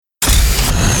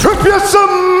up your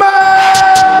man!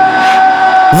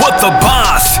 What the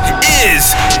boss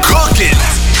is cooking.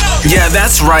 Yeah,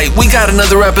 that's right. We got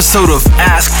another episode of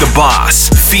Ask the Boss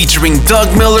featuring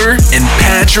Doug Miller and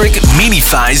Patrick Meaty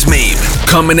Thighs Mabe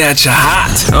coming at you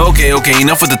hot. Okay,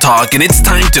 enough with the talking. It's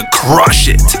time to crush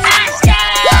it.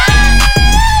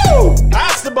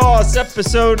 Ask the Boss,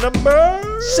 episode number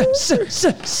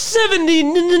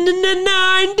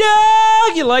 79,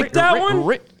 Doug. You like that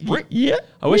one? Yeah.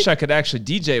 I wish I could actually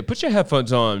DJ. Put your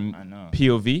headphones on. I know.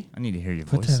 POV. I need to hear your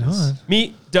Put voices. that on.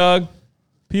 Meet Doug.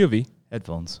 POV.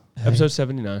 Headphones. Episode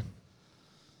 79.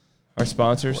 Our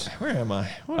sponsors. Where am I?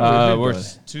 What are we We're doing?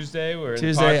 Tuesday. We're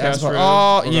Tuesday, in the podcast Ask the- room.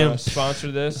 oh, We're yeah. gonna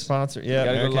sponsor this. Sponsor. Yeah.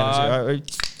 Gotta go okay, live. all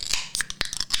right.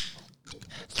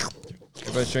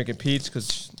 Everybody's drinking Pete's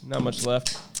because not much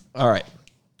left. All right.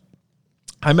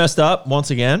 I messed up once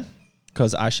again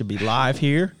because I should be live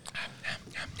here.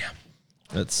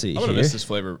 Let's see I'm gonna here. miss this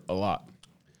flavor a lot.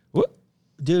 What?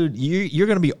 Dude, you're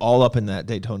going to be all up in that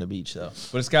Daytona Beach, though.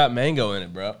 But it's got mango in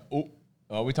it, bro.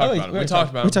 Oh, we talked about it. We talked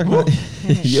about We it. talked about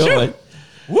it. Yo,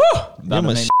 Woo! you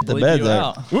almost shit the bed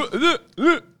there.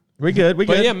 We good. We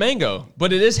But good. yeah, mango.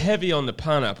 But it is heavy on the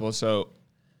pineapple, so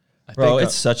I Bro, think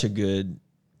it's such a good,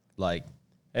 like,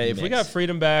 hey, if we mix. got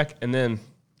freedom back, and then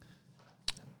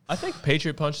I think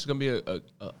Patriot Punch is gonna be I'm gonna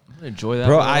enjoy that.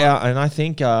 Bro, one a lot. I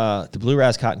think the Blue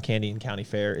Raz Cotton Candy in County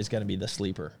Fair is going to be the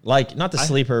sleeper. Like, not the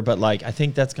sleeper, but like I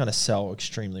think that's going to sell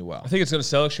extremely well. I think it's gonna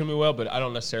sell extremely well, but I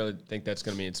don't necessarily think that's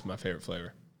gonna mean it's my favorite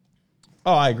flavor.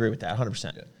 Oh, I agree with that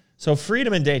 100%. So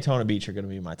Freedom and Daytona Beach are going to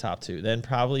be my top two. Then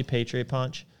probably Patriot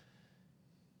Punch,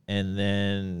 and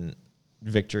then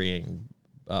Victory and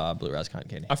Blue Raz Cotton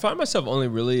Candy. I find myself only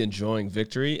really enjoying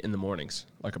Victory in the mornings,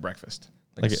 like a breakfast,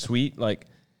 like Like a sweet, like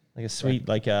Like a sweet,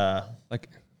 like a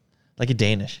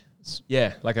Danish,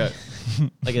 yeah, like a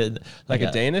like a like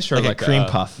a Danish or like a like cream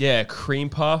puff. Yeah, cream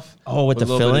puff. Oh, with the a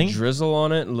little filling? bit of drizzle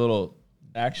on it, a little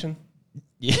action.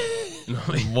 Yeah,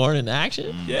 morning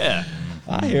action. Yeah.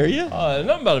 I hear you.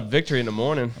 Nothing about a victory in the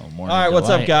morning. All right, what's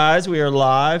up, guys? We are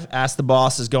live. Ask the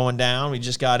Boss is going down. We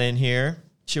just got in here.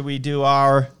 Should we do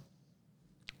our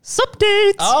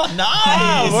updates? Oh,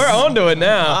 nice. We're on to it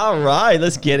now. All right,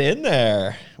 let's get in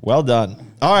there. Well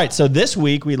done. All right, so this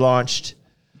week we launched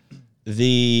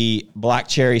the black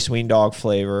cherry swing dog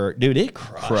flavor. Dude, it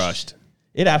crushed.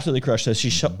 It absolutely crushed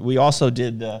us. We also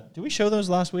did did we show those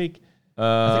last week?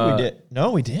 I think we did.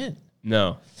 No, we didn't.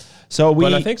 No. So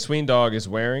But I think Sween Dog is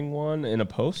wearing one in a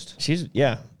post. she's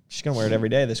going to wear it every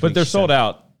day this week. But they're she sold said.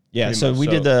 out. Yeah, pretty so much, we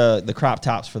did the crop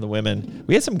tops for the women.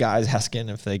 We had some guys asking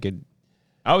if they could.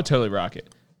 I would totally rock it.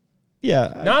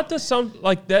 Yeah, Not the some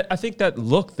like that. I think that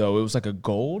look though, it was like a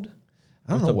gold.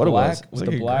 I don't with know the what black- it was. It was with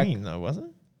like the a black- green, though, wasn't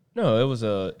it? No, it was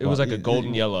like a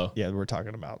golden yellow. Yeah, we're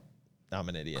talking about. I'm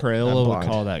an idiot. I'm Crayola would blind.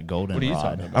 call that golden What are you rod.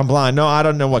 talking about? I'm blind. No, I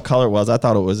don't know what color it was. I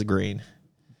thought it was a green.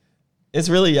 It's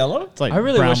really yellow. It's like I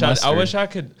really brown wish I mustard. wish I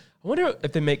could. I wonder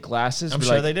if they make glasses. I'm where,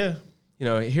 sure like, they do. You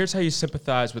know, here's how you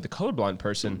sympathize with a colorblind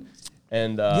person.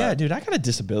 And Yeah, dude, I got a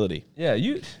disability. yeah,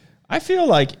 you I feel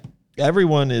like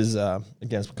everyone is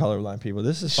against colorblind people.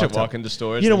 This is should fucked up. walk into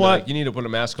stores. You know and be what? like, you need to put a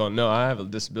mask on. No, I have a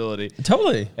disability.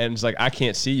 Totally. And it's like I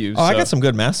can't see you. Oh, I so- got some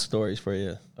good mask stories for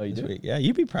you. Oh, you this do? week. Yeah,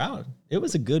 you'd be proud. It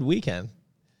was a good weekend.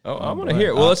 Oh, I want to hear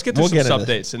it. Well, let's get through We'll some get into updates,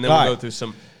 this. and then All we'll right. go through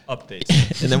some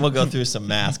updates. And then we'll go through some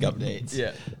mask updates.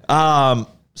 Yeah.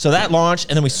 So that launched,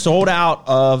 and then we sold out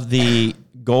of the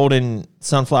golden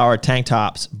sunflower tank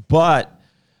tops, but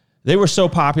they were so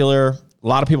popular, a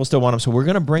lot of people still want them. So we're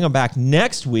going to bring them back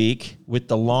next week with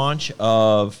the launch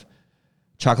of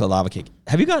chocolate lava cake.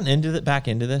 Have you gotten back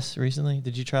into this recently?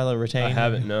 Did you try the retain? I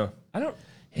haven't. No, I don't.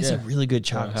 It's yeah. a really good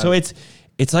chocolate. I So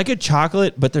it's like a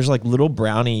chocolate, but there's like little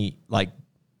brownie, like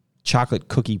chocolate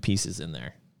cookie pieces in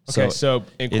there. Okay, so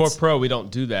in Core it's- Pro we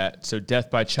don't do that. So Death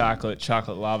by Chocolate,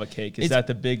 chocolate lava cake, is that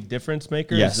the big difference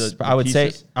maker? Yes, Is the I would say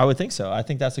pieces? I would think so. I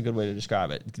think that's a good way to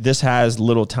describe it. This has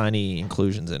little tiny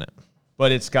inclusions in it.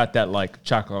 But it's got that like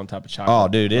chocolate on top of chocolate. Oh,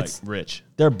 dude, like, it's rich.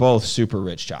 They're both super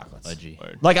rich chocolates.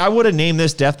 Word. Like I would have named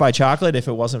this Death by Chocolate if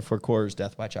it wasn't for Core's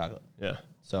Death by Chocolate. Yeah.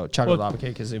 So chocolate Well, lava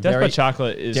cake is a Death very by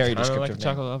Chocolate is very kind of like a descriptive name.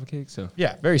 chocolate lava cake. So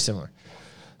very similar.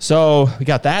 So we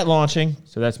got that launching.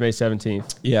 so that's May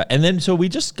 17th. Yeah, and then so we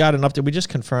just got an update. We just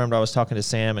confirmed. I was talking to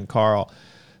Sam and Carl.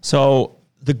 So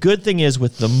the good thing is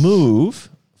with the move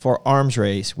for Arms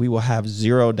Race, we will have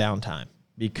zero downtime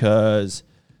because,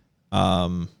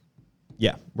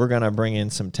 we're gonna bring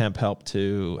in some temp help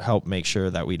to help make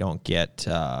sure that we don't get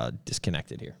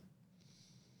disconnected here.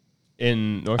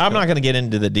 In North I'm not gonna get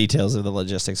into the details of the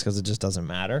logistics because it just doesn't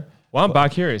matter. Well, I'm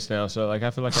bi-curious now, so like I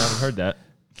feel like I haven't heard that.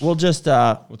 we'll just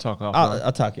We'll talk offline.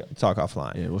 I'll talk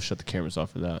offline. Yeah, we'll shut the cameras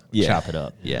off for that. Yeah. Chop it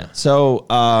up. Yeah. So,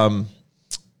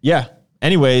 yeah.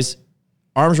 Anyways,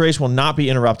 arms race will not be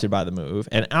interrupted by the move.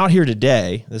 And out here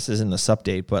today, this isn't this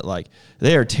update, but like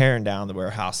they are tearing down the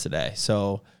warehouse today.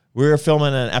 So we're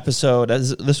filming an episode.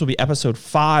 This will be episode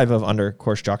 5 of Under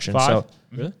Construction. 5? So,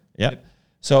 Really? yep.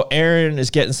 So Aaron is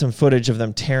getting some footage of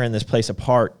them tearing this place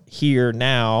apart here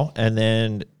now, and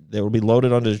then they will be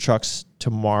loaded onto the trucks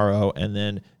tomorrow. And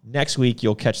then next week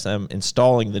you'll catch them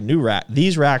installing the new rack,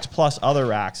 these racks plus other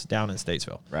racks down in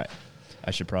Statesville. Right.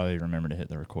 I should probably remember to hit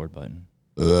the record button.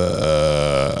 Ooh,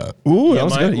 that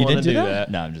was good. You didn't do do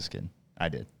that? No, I'm just kidding. I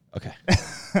did. Okay.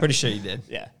 Pretty sure you did.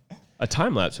 Yeah. A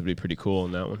time lapse would be pretty cool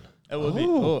in that one. It would be.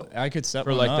 Oh, I could set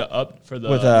For one like up. the up for the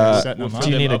With setting them do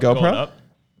you up. need a Going GoPro? up.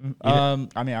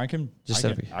 I mean, I can Just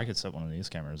I could set one of these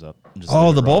cameras up. And just Oh,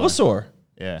 leave the it rolling. Bulbasaur.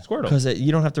 Yeah. Squirtle. Because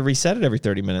you don't have to reset it every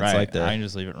 30 minutes Right. like that. I can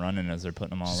just leave it running as they're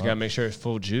putting them all Just up. gotta make sure it's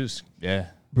full juice. Yeah.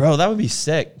 Bro, that would be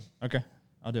sick. Okay.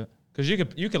 I'll do it. Because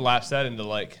you could lapse that into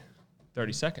like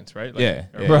 30 seconds, right? Like, Yeah.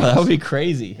 or- Bro, that would be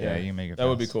crazy. Yeah, you can make it That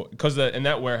would be fast. cool. Because and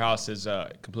that warehouse is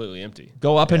completely empty.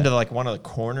 Go up into like one of the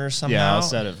corners somehow. Yeah, I'll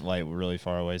set it like really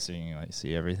far away so you can like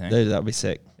see everything. That would be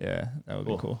sick. Yeah, that would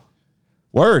be cool.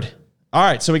 Word. All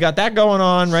right, so we got that going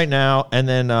on right now. And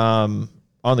then on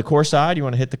the core side, you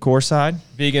want to hit the core side?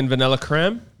 Vegan vanilla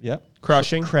creme. Yep.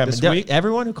 Crushing Creme. this week.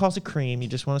 Everyone who calls it cream, you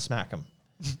just want to smack them.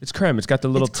 It's creme. It's got the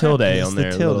little It's creme. tilde It's on the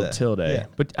there. tilde. Little tilde. Yeah.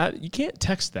 But you can't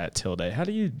text that tilde. How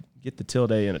do you get the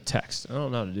tilde in a text? I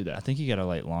don't know how to do I that. think you gotta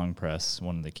like long press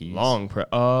one of the keys. Oh,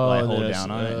 Like hold this,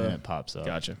 down on it and then it pops up.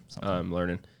 Gotcha. Something. I'm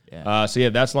learning. Yeah. So yeah,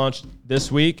 that's launched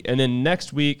this week, and then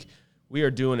next week we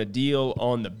are doing a deal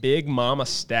on the Big Mama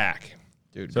Stack.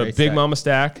 Dude, So great Big stack. Mama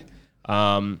Stack.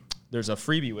 There's a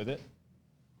freebie with it.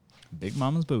 Big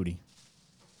Mama's booty.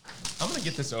 I'm gonna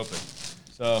get this open.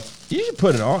 So You should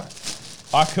put it on.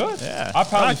 I could. Yeah. I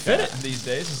probably Rock fit that. it these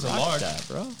days. It's a Rock large. that,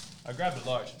 bro. I grabbed it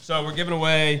large. So we're giving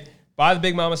away buy the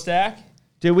Big Mama Stack.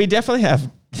 Dude, we definitely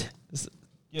have.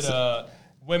 Get a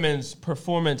women's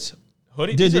performance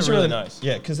hoodie. Dude, These are really nice.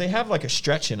 Yeah, because they have like a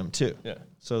stretch in them too. Yeah.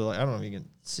 So like, I don't know if you can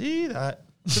see that.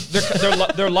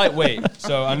 They're lightweight.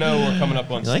 So I know we're coming up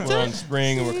on like we're that? on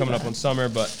spring and we're coming up on summer,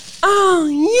 but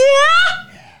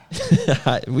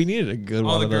We needed a good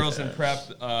all one. the of those. girls in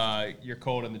prep, you're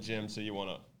cold in the gym, so you want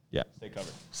to Yeah. stay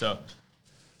covered. So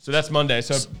that's Monday.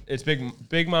 So it's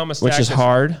Big Mama Stack. Which is that's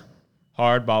hard.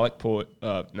 Hard bollock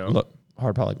no. Look,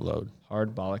 hard pollock load.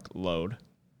 Hard bollock load.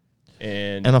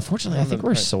 And And unfortunately, I think the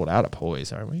we're price. sold out of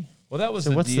poise, aren't we? well, that was So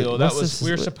the what's the- deal. what's That was this-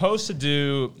 we were supposed to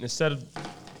do instead of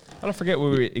I don't forget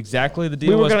what exactly the deal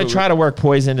We were was. going but to try to work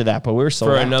poise into that, but we were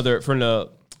sold for out. another.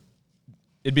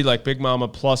 It'd be like Big Mama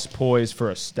plus Poise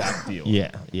for a stack deal. Yeah,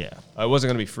 yeah, It wasn't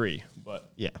going to be free, but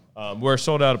yeah. we're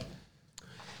sold out.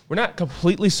 We're not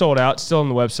completely sold out, still on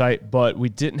the website, but we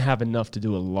didn't have enough to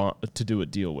do a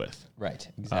deal with. Right,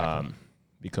 exactly.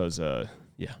 Because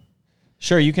yeah,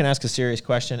 Sure, you can ask a serious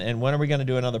question. And when are we going to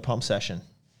do another pump session?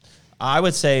 I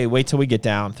would say wait till we get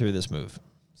down through this move.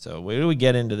 So wait till we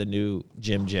get into the new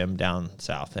gym down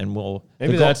south, and we'll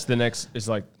maybe the goal- that's the next. Is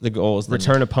like the goal is the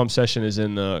return of pump session is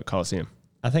in the Coliseum.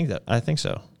 I think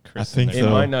so. Chris I think It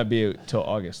might not be till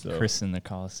August though. Chris in the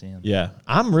Coliseum. Yeah,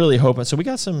 I'm really hoping. So we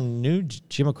got some new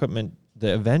gym equipment.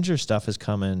 The Avenger stuff is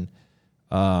coming.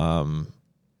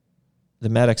 The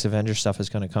Medix Avenger stuff is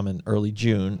going to come in early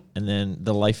June, and then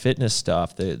the Life Fitness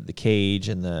stuff, the cage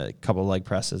and the couple leg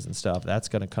presses and stuff, that's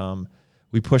going to come.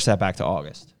 We push that back to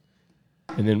August.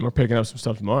 And then we're picking up some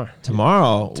stuff tomorrow.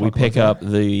 Tomorrow we about pick that. up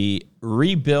the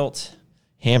rebuilt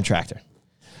ham tractor.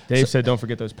 Dave said, "Don't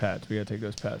forget those pads. We got to take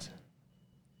those pads."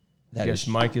 I That guess is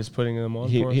Mike is putting them on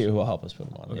He for us. will help us put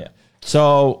them on. Yeah.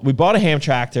 So we bought a ham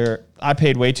tractor. I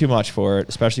paid way too much for it,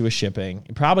 especially with shipping.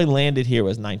 It probably landed here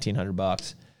was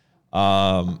 $1,900,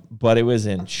 but it was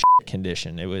in shit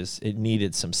condition. It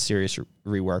needed some serious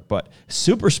rework, but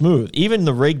super smooth. Even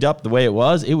the rigged up the way it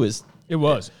was It was.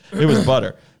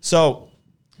 butter. So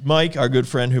Mike, our good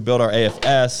friend who built our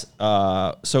AFS,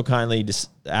 so kindly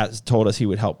told us he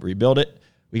would help rebuild it.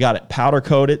 We got it powder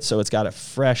coated, so it's got a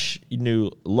fresh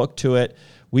new look to it.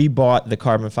 We bought the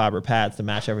carbon fiber pads to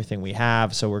match everything we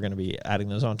have, so we're going to be adding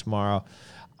those on tomorrow.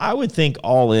 I would think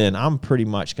all in, I'm pretty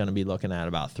much going to be looking at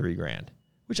about $3,000,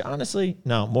 which honestly,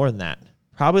 no, more than that.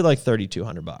 Probably like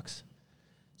 $3,200.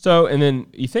 So, and then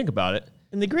you think about it.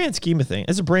 In the grand scheme of things,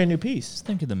 it's a brand new piece. Just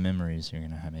think of the memories you're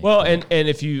gonna have. Well, and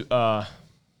if you, well,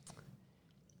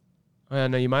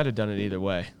 no, you might have done it either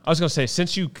way. I was gonna say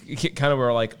since you kind of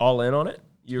were like all in on it,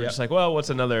 you were Yep. just like, well, what's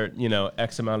another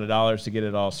X amount of dollars to get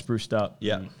it all spruced up,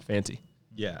 Yeah. and fancy.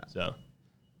 Yeah. So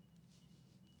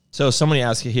So somebody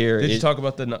asked you here. Did you talk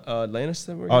about the Atlantis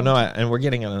that we're Oh, no, and we're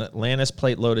getting an Atlantis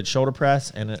plate-loaded shoulder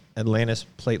press and an Atlantis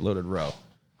plate-loaded row.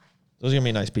 Those are going to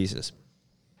be nice pieces.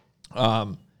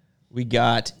 We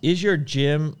got, is your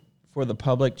gym for the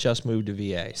public just moved to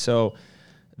VA? So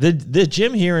the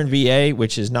gym here in VA,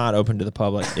 which is not open to the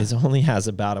public, only has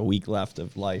about a week left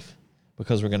of life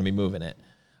because we're going to be moving it.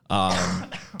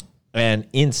 And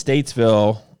in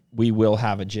Statesville, we will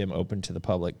have a gym open to the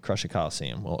public. Crusher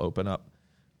Coliseum will open up.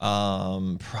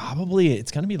 Probably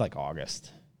it's going to be like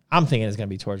August. I'm thinking it's going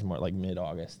to be towards more like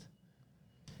mid-August,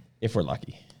 if we're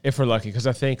lucky. If we're lucky, because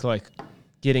I think like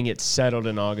getting it settled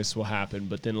in August will happen,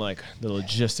 but then like the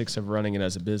logistics of running it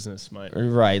as a business might.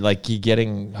 Right, like you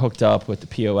getting hooked up with the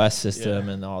POS system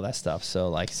and all that stuff. So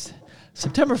like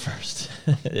September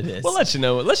 1st, it is. We'll let you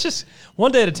know. Let's just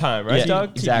one day at a time, right, Yeah,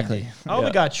 Doug? exactly. Oh, we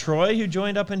Yeah. got Troy who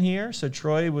joined up in here. So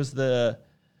Troy was the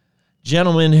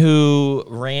gentleman who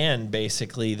ran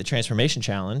basically the transformation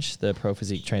challenge, the Pro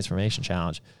Physique transformation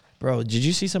challenge. Bro, did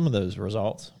you see some of those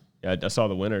results? Yeah, I saw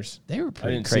the winners. They were I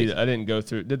pretty didn't crazy. see that. I didn't go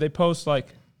through. Did they post like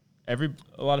a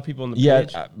lot of people on the Yeah,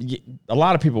 page? a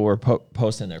lot of people were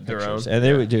posting their pictures, own? and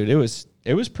they were, dude, it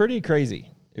was pretty crazy.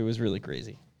 It was really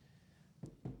crazy.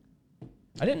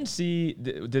 I didn't see.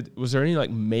 Was there any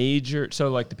like major? So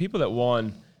like the people that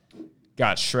won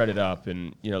got shredded up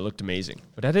and looked amazing,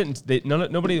 but I didn't.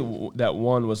 Nobody that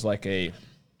won was like a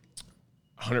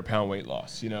 100-pound weight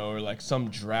loss, or like some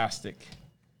drastic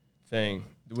thing.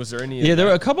 Was there any? Yeah, there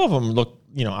were a couple of them look,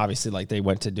 obviously like they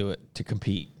went to do it to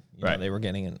compete. Right. They were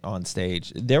getting it on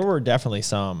stage. There were definitely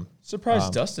some.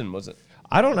 Surprised Dustin wasn't.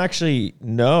 I don't actually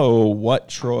know what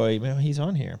Troy. Man, he's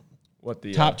on here. What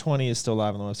the Top 20 is still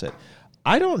live on the website.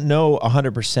 I don't know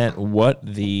 100% what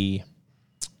the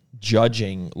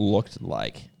judging looked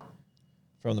like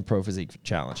from the Pro Physique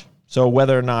Challenge. So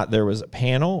whether or not there was a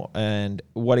panel and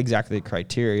what exactly the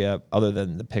criteria other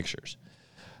than the pictures.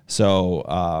 So,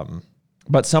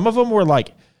 but some of them were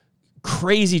like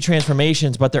crazy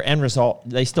transformations, but their end result,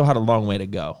 they still had a long way to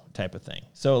go type of thing.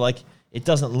 So like it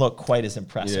doesn't look quite as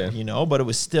impressive, but it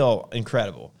was still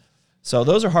incredible. So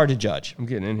those are hard to judge. I'm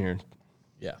getting in here.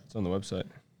 Yeah. It's on the website.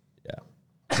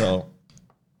 Yeah. So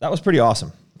that was pretty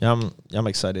awesome. I'm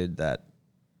excited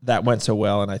that went so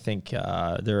well, and I think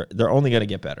they're only going to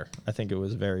get better. I think it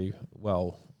was very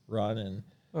well run, and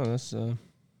Oh, that's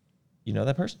you know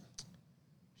that person?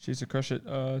 she's a crush it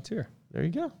tier. There you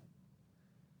go.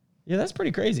 Yeah, that's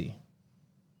pretty crazy.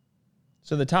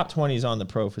 So the top 20 is on the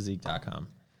prophysique.com.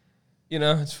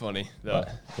 It's funny though.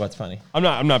 What's funny?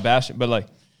 I'm not bashing, but like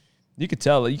you could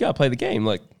tell you gotta play the game.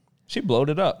 Like she blowed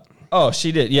it up. Oh,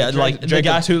 she did. Yeah, like drank a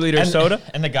 2-liter soda,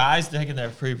 and the guys taking their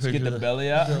free get the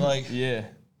belly out. They're like, Yeah.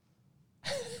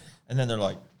 and then they're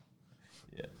like,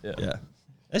 Yeah. yeah,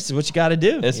 this is what you got to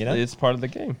do. It's part of the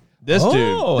game. This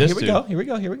Oh, dude. here we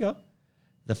go.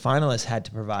 The finalists had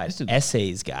to provide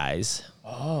essays, guys.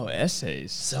 Oh,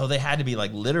 essays. So they had to be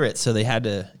like literate. So they had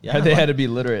to. Yeah, They had to be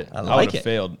literate. I I like would it. have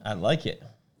failed. I like it.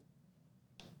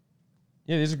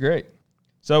 Yeah, these are great.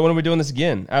 So when are we doing this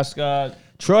again? Ask.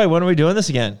 Troy, when are we doing this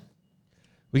again?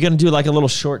 We gonna do like a little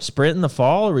short sprint in the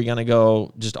fall, or are we gonna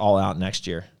go just all out next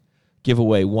year? Give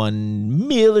away $1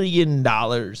 million.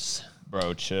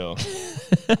 Bro, chill.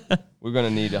 We're gonna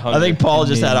need 100. I think Paul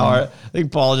just had a heart. I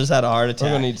think Paul just had a heart attack.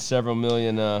 We're gonna need several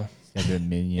million Gotta be a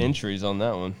minion. entries on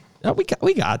that one. No,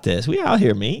 we got this. We out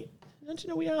here, mate. Don't you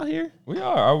know we out here? We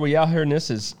are. Are we out here? And this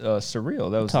is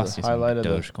surreal. That was Toss the you some highlight of the.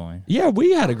 Dogecoin. Yeah,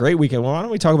 we had a great weekend. Well, why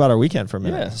don't we talk about our weekend for a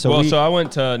minute? Yeah. So So I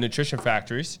went to Nutrition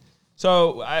Factories.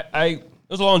 So it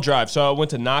was a long drive. So I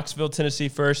went to Knoxville, Tennessee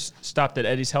first. Stopped at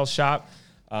Eddie's Health Shop.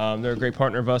 They're a great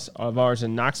partner of ours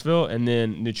in Knoxville. And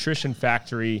then Nutrition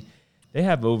Factory, they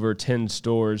have over 10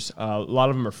 stores. A lot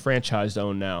of them are franchised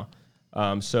owned now.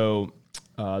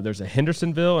 There's a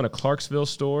Hendersonville and a Clarksville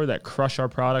store that crush our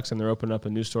products, and they're opening up a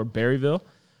new store, Berryville.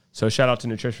 So shout out to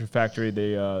Nutrition Factory.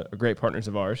 They are great partners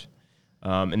of ours.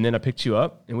 And then I picked you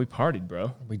up, and we partied,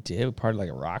 bro. we did. We partied like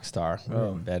a rock star. We were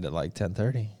in bed at like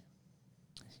 10:30.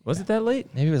 Was it that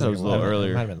late? Maybe it was, That like was a little 11.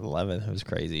 earlier. It might have been 11. It was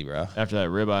crazy, bro. After that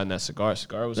ribeye and that cigar.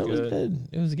 Cigar was It was good. good.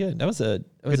 It was good. That was a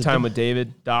Good time with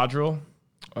David Dodrell,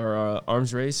 our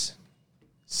arms race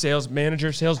sales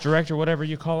manager, sales director, whatever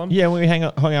you call him. Yeah, we hung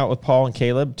out with Paul and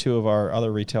Caleb, two of our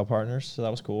other retail partners. So that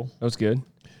was cool. That was good.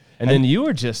 And then you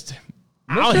were just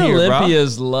Out Mr. here, bro.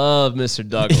 Olympias love Mr.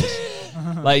 Douglas.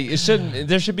 Like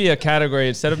there should be a category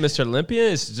instead of Mr.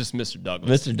 Olympia, it's just Mr.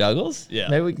 Douglas. Mr. Douglas? Yeah.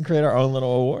 Maybe we can create our own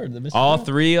little award. The Mr. All Douglas.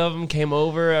 three of them came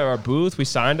over at our booth. We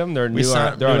signed them. They're We new.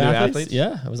 signed They're our new athletes.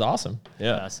 Yeah, it was awesome.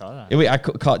 Yeah. I saw that. I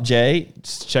caught Jay.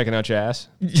 Just checking out your ass.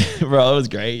 Bro, it was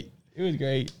great. It was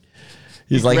great.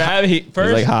 He's like, First, he's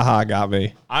like, haha, got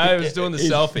me. I was doing the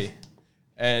selfie,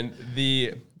 and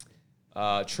the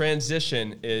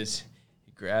transition is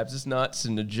he grabs his nuts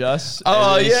and adjusts.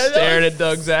 Oh, and he's yeah, staring at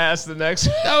Doug's ass. The next,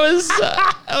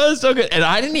 That was so good. And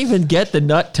I didn't even get the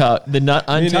nut untuck.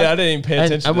 I didn't even pay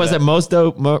attention. And to was that. it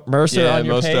Mosto Mercer Yeah, on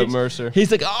your Mosto page? Mercer.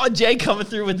 He's like, oh, Jay coming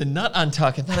through with the nut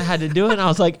untuck, and then I had to do it. And I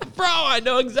was like, bro, I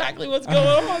know exactly what's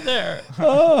going on there.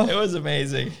 It was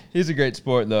amazing. He's a great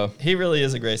sport, though. He really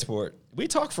is a great sport. We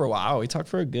talked for a while. We talked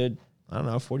for a good,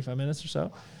 45 minutes or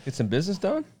so. Get some business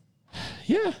done.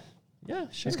 Yeah, sure.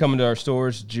 He's coming to our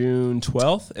stores June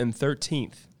 12th and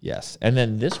 13th. Yes, and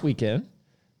then this weekend,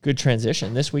 good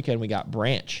transition. This weekend we got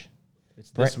Branch.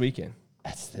 It's this weekend.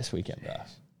 That's this weekend,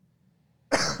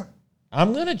 bro.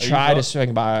 I'm gonna try to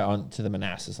swing by to the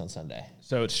Manassas on Sunday.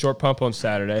 So it's short pump on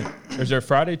Saturday. Is there a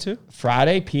Friday too?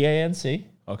 Friday, PANC.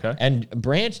 Okay. And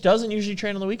Branch doesn't usually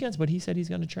train on the weekends, but he said he's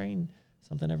going to train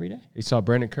something every day. He saw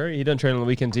Brandon Curry. He doesn't train on the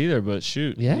weekends either, but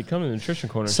shoot. Yeah. He come to the nutrition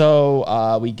corner.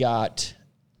 So we got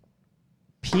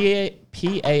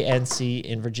PANC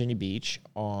in Virginia Beach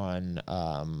on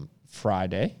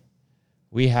Friday.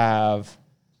 We have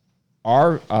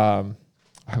our, I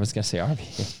was going to say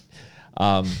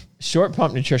RVA, Short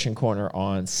Pump Nutrition Corner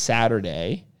on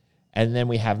Saturday. And then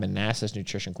we have Manassas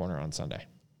Nutrition Corner on Sunday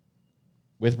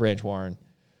with Branch Warren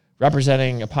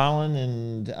representing Apollon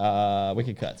and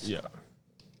Wicked Cuts. Yeah.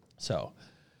 So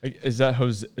Is that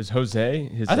Jose? Is Jose?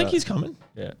 His, I think he's coming.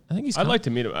 Yeah. I think he's I'd coming. like to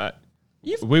meet him.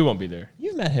 You've- We won't be there.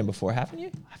 You've met him before, haven't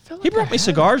you? feel He like brought I me have.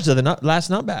 cigars to the last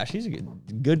Nut Bash. He's a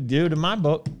good dude in my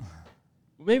book.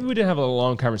 Maybe we didn't have a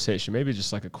long conversation. Maybe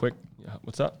just like a quick,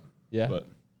 what's up? Yeah. But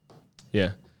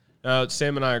yeah.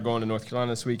 Sam and I are going to North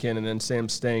Carolina this weekend, and then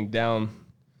Sam's staying down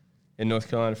in North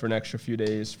Carolina for an extra few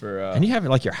days for. And you have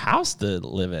like your house to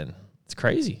live in. It's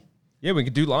crazy. Yeah, we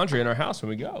could do laundry in our house when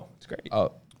we go. It's great.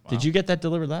 Oh, did you get that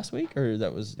delivered last week, or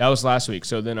that was? That was last week.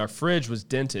 So then our fridge was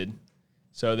dented,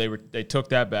 so they took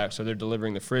that back. So they're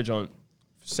delivering the fridge on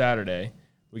Saturday.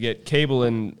 We get cable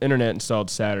and internet installed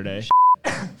Saturday.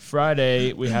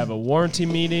 Friday we have a warranty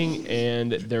meeting,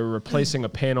 and they're replacing a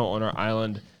panel on our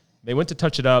island. They went to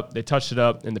touch it up. They touched it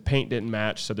up, and the paint didn't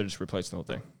match, so they're just replacing the whole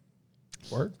thing.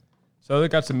 Word. So they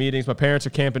got some meetings. My parents are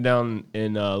camping down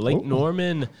in Lake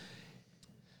Norman.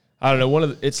 I don't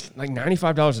know. It's like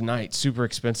 $95 a night. Super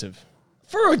expensive.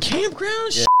 For a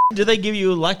campground? Yeah. Do they give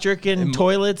you electric and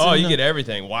toilets? Oh, and you get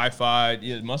everything. Wi-Fi.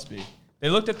 Yeah, it must be.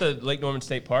 They looked at the Lake Norman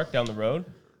State Park down the road,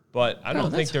 but I don't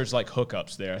think there's like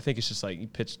hookups there. I think it's just like you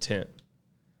pitch a tent.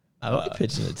 I like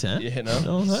pitching a tent. You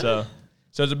know?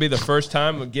 So it'll be the first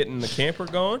time of getting the camper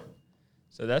going.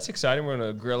 So that's exciting. We're going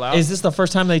to grill out. Is this the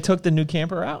first time they took the new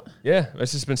camper out? Yeah.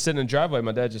 It's just been sitting in the driveway.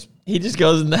 My dad just... He just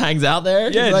goes and hangs out there?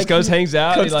 Yeah, he just goes, hangs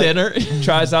out. Cooks dinner.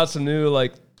 Tries out some new,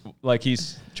 like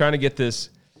he's trying to get this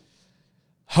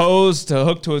hose to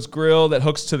hook to his grill that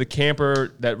hooks to the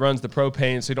camper that runs the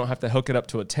propane, so you don't have to hook it up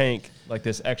to a tank, like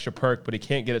this extra perk, but he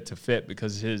can't get it to fit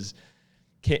because his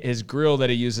grill that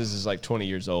he uses is like 20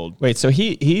 years old. Wait, so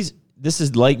this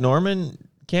is Lake Norman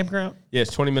campground? Yeah,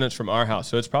 it's 20 minutes from our house,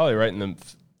 so it's probably right in the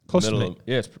Close to middle. me.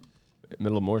 It's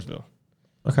middle of Mooresville.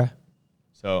 Okay.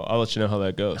 So I'll let you know how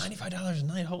that goes. $95 a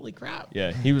night, holy crap.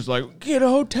 Yeah, he was like, get a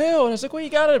hotel. And I was like, well, you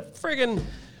got a friggin'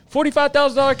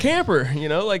 $45,000 camper,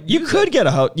 like You could get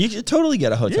you could totally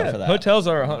get a hotel for that. Hotels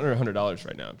are $100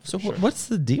 right now. So sure. what's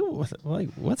the deal with it? Like,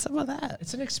 what's up with that?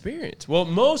 It's an experience. Well,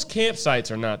 most campsites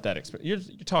are not that expensive. You're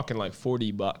talking like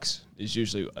 $40 is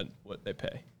usually what they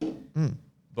pay.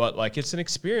 But like, it's an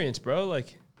experience, bro.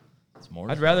 Like, It's more.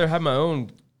 I'd rather have my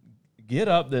own get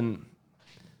up than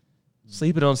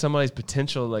sleeping on somebody's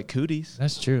potential like cooties.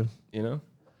 That's true.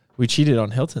 We cheated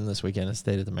on Hilton this weekend and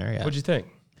stayed at the Marriott. What'd you think?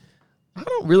 I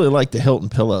don't really like the Hilton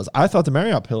pillows. I thought the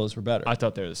Marriott pillows were better. I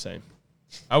thought they were the same.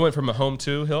 I went from a home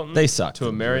to Hilton. They sucked to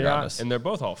a Marriott, regardless. and they're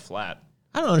both all flat.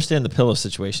 I don't understand the pillow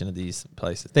situation at these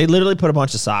places. They literally put a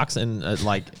bunch of socks in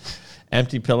like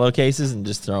empty pillowcases and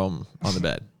just throw them on the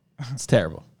bed. It's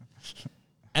terrible.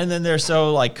 And then they're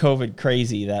so like COVID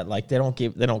crazy that like they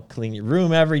don't clean your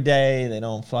room every day. They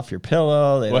don't fluff your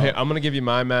pillow. Well, here, I'm going to give you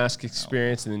my mask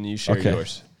experience, and then you share Okay.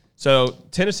 yours. So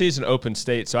Tennessee's an open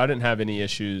state, so I didn't have any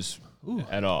issues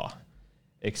at all,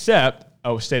 except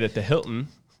I stayed at the Hilton.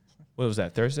 What was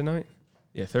that, Thursday night?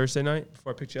 Yeah, Thursday night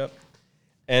before I picked you up.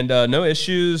 And no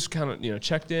issues, kind of,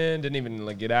 checked in, didn't even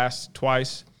like get asked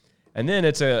twice. And then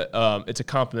it's a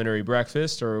complimentary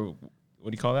breakfast, or what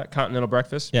do you call that? Continental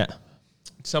breakfast. Yeah.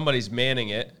 Somebody's manning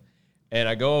it, and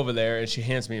I go over there, and she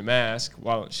hands me a mask,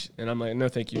 and I'm like, no,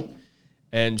 thank you.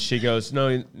 And she goes,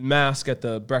 no, mask at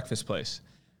the breakfast place.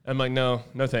 I'm like, no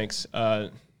thanks.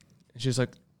 She's like,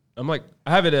 I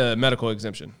have a medical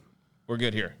exemption. we're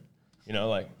good here. You know,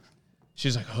 like,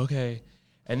 she's like, okay.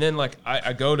 And then, like,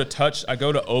 I go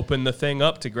to open the thing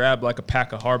up to grab, like, a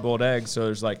pack of hard-boiled eggs. So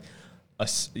there's, like,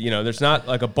 there's not,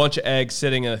 like, a bunch of eggs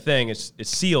sitting in a thing. It's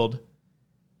sealed.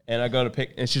 And I go to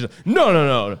pick, and she's like,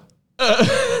 no.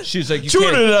 She's like,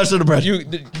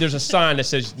 there's a sign that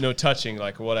says no touching,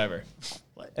 like, whatever.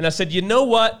 And I said, you know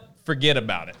what? Forget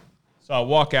about it. So I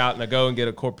walk out and I go and get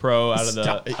a Corpro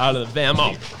out of the van. I'm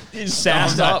all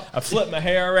sassed up. I flip my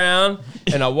hair around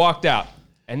and I walked out.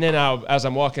 And then as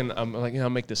I'm walking, I'm like, I'll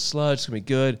make this sludge. It's gonna be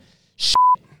good. Shit,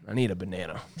 I need a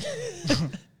banana.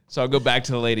 So I'll go back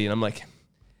to the lady and I'm like,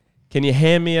 can you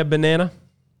hand me a banana?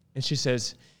 And she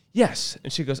says, yes.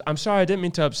 And she goes, I'm sorry, I didn't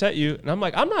mean to upset you. And I'm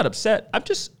like, I'm not upset. I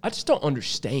just don't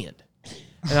understand.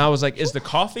 And I was like, is the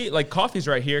coffee, like, coffee's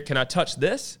right here. Can I touch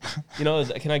this? You know,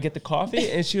 can I get the coffee?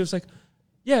 And she was like,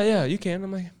 yeah, you can.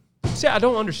 I'm like, see, I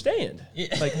don't understand.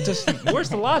 Like, just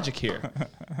where's the logic here?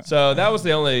 So that was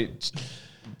the only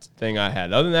thing I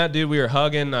had. Other than that, dude, we were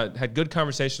hugging. I had good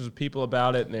conversations with people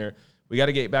about it. And we got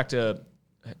to get back to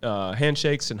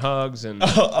handshakes and hugs. And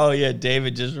oh, yeah,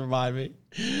 David just reminded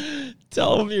me.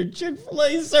 Tell him your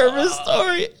Chick-fil-A service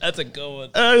story. That's a good one.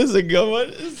 That is a good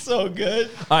one. It's so good.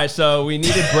 All right, so we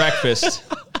needed breakfast.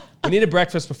 We needed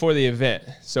breakfast before the event.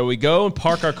 So we go and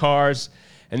park our cars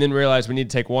and then realize we need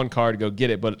to take one car to go get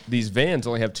it. But these vans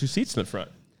only have 2 seats in the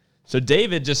front. So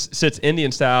David just sits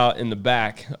Indian style in the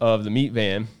back of the meat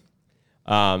van.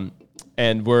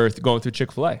 And we're going through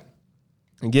Chick-fil-A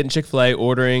and getting Chick-fil-A,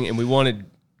 ordering. And we wanted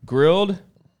grilled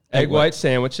egg white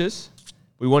sandwiches.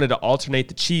 We wanted to alternate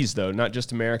the cheese, though, not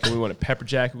just American. We wanted pepper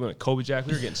jack. We wanted Colby jack.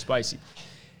 We were getting spicy.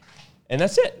 And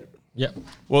that's it. Yep.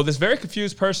 Well, this very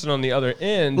confused person on the other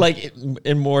end. Like,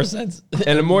 in more sense.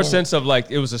 And in more sense of,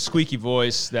 like, it was a squeaky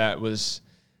voice that was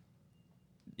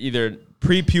either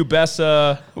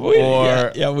prepubescent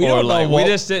or we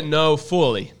just didn't know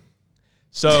fully.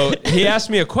 So he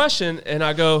asked me a question, and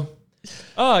I go,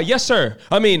 yes, sir.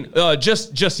 I mean,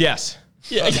 just yes.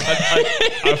 Yeah.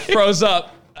 I froze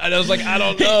up. And I was like, I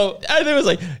don't know. I think it was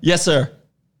like, yes, sir.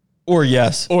 Or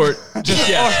yes. Or just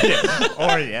yes.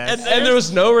 Or yes. And there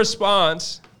was no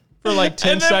response for like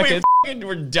 10 seconds.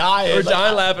 We're dying. We're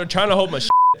dying laughing, trying to hold my shit.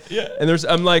 Yeah. And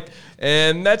I'm like,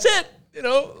 and that's it. You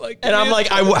know, like. And I'm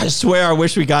like, I swear, I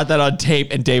wish we got that on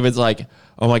tape. And David's like,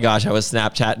 oh my gosh, I was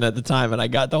Snapchatting at the time and I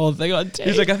got the whole thing on tape.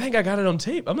 He's like, I think I got it on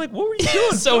tape. I'm like, what were you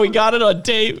doing? So we got it on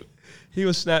tape. He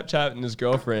was Snapchatting his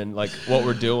girlfriend, like, what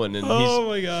we're doing, and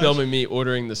he's filming me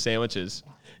ordering the sandwiches.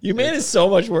 You made it so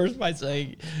much worse by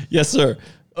saying, yes, sir,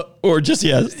 or just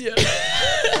yes. Yeah.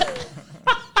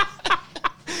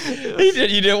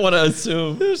 You didn't want to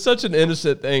assume. It was such an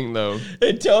innocent thing, though.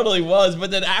 It totally was,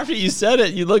 but then after you said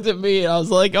it, you looked at me, and I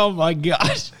was like, oh, my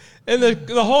gosh. And the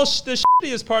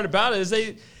shittiest part about it is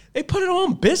they put it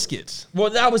on biscuits. Well,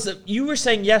 that was you were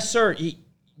saying, yes, sir,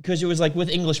 because it was like with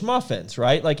English muffins,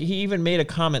 right? Like he even made a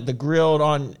comment, the grilled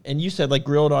on, and you said like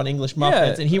grilled on English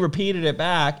muffins, and he repeated it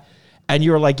back, and you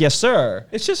were like, yes, sir.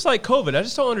 It's just like COVID. I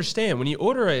just don't understand. When you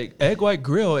order an egg white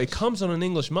grill, it comes on an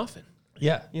English muffin.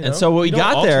 Yeah. You know? And so we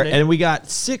got there, alternate. and we got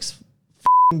 6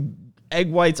 egg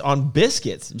whites on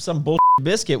biscuits, some bullshit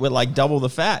biscuit with like double the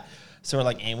fat. So we're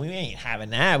like, hey, we ain't having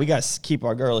that. We got to keep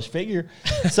our girlish figure.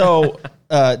 So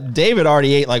David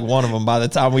already ate like one of them by the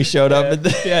time we showed up.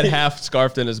 He had half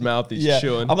scarfed in his mouth. He's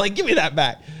chewing. I'm like, give me that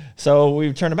back. So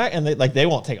we turned it back, and they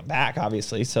won't take them back,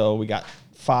 obviously. So we got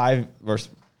 5 or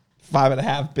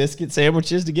 5.5 biscuit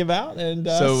sandwiches to give out, and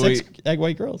 6 egg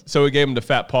white grills. So we gave him to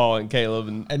Fat Paul and Caleb,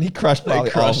 and he crushed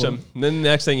probably all of them. Him. And then the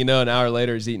next thing you know, an hour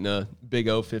later, he's eating a big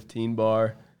O15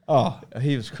 bar. Oh,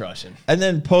 he was crushing. And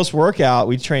then post-workout,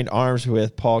 we trained arms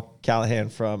with Paul Callahan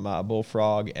from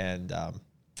Bullfrog and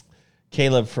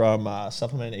Caleb from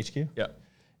Supplement HQ. Yeah.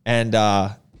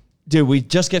 And, dude, we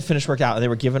just get finished workout, and they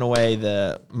were giving away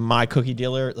the My Cookie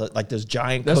Dealer, like those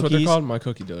giant That's cookies. what they're called? My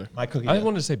Cookie Dealer. My Cookie I Dealer.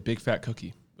 wanted to say Big Fat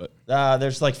Cookie, but...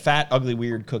 there's like Fat, Ugly,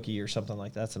 Weird Cookie or something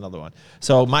like that. That's another one.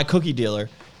 So My Cookie Dealer.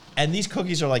 And these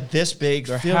cookies are like this big,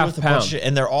 they're filled with a bunch of shit,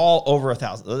 and they're all over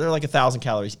 1,000. They're like 1,000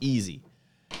 calories, easy.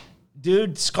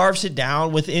 Dude scarfs it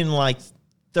down within like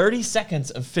 30 seconds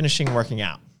of finishing working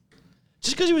out.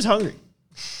 Just because he was hungry.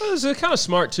 Well, it was kind of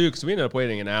smart, too, because we ended up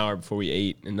waiting an hour before we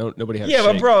ate, and nobody had a Yeah,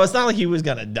 but shake. bro, it's not like he was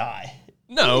going to die.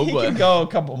 No, he but... could go a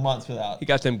couple months without, He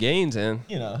got them gains in.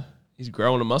 you know, He's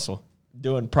growing a muscle.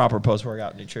 doing proper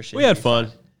post-workout nutrition. We had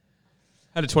fun.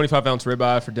 Had a 25-ounce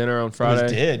ribeye for dinner on You Friday.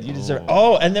 just did. You deserve.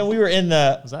 Oh, and then we were in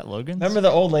the. Was that Logan's? Remember the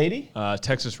old lady?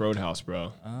 Texas Roadhouse,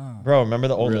 bro. Bro, remember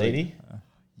the old Really? lady?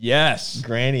 Yes.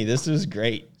 Granny, this was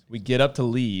great. We get up to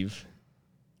leave,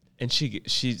 and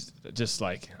she's just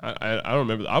like, I don't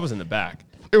remember. I was in the back.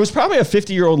 It was probably a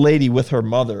 50-year-old lady with her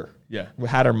mother. Yeah.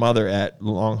 Had her mother at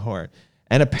Longhorn.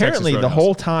 And apparently the Roadhouse.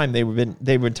 whole time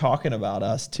they were talking about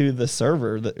us to the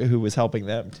server who was helping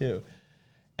them too.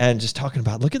 And just talking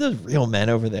about, look at those real men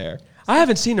over there. I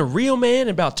haven't seen a real man in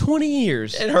about 20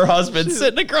 years. And her husband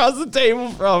sitting across the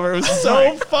table from her. It was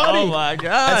so funny. Oh my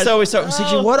God. And so we start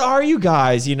thinking, what are you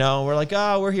guys? You know, we're like,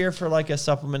 oh, we're here for like a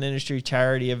supplement industry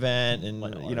charity event. And,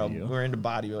 you know, we're into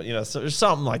bodybuilding, you know, so there's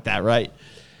something like that, right?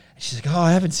 And she's like, oh,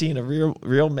 I haven't seen a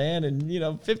real man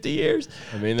in, 50 years.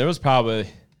 I mean, there was probably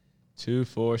 2,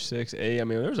 4, 6, 8. I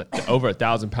mean, there was over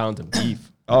 1,000 pounds of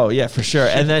beef. Oh, yeah, for sure.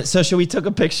 And then, so we took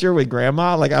a picture with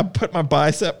grandma. Like, I put my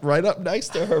bicep right up next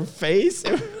to her face.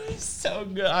 It was so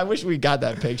good. I wish we got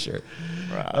that picture.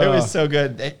 It was so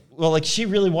good. Well, like, she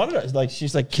really wanted it. Like,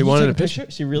 she's like, She wanted a a picture?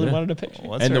 She really wanted a picture.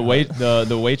 And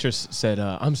the waitress said,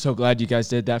 "I'm so glad you guys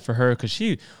did that for her because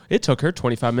it took her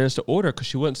 25 minutes to order because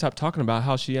she wouldn't stop talking about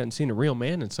how she hadn't seen a real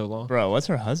man in so long." Bro, what's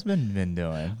her husband been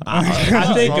doing?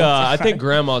 I think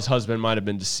grandma's husband might have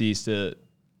been deceased.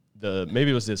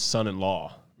 Maybe it was his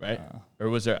son-in-law, right? Or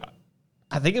was there?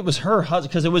 I think it was her husband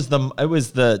because it was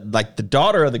the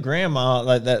daughter of the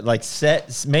grandma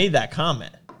that made that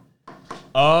comment.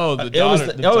 Oh, the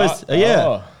daughter.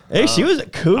 Yeah. Hey, she was a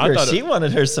cougar. thought She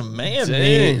wanted her some man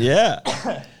meat. Yeah.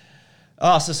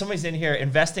 Oh, so somebody's in here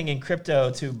investing in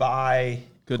crypto to buy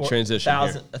Good transition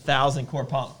here. 1,000 core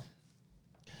pump.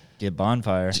 Get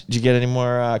Bonfire. Did you get any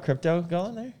more crypto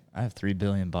going there? I have 3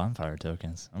 billion Bonfire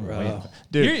tokens. I'm Bro. waiting.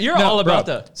 Dude, You're all about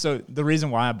bro. that. So the reason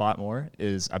why I bought more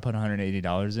is I put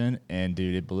 $180 in, and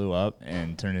dude, it blew up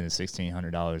and turned into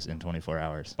 $1,600 in 24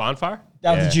 hours. Bonfire?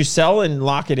 Now, Yeah. did you sell and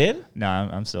lock it in? No,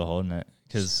 I'm still holding it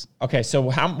because. Okay, so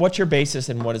what's your basis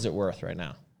and what is it worth right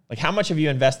now? Like, how much have you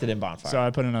invested in Bonfire? So I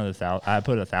put another 1,000. I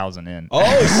put 1,000 in.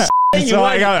 Oh, so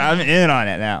I'm in on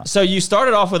it now. So you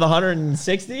started off with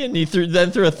 160 and you threw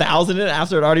 1,000 in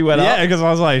after it already went up? Yeah, because I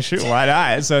was like, shoot, why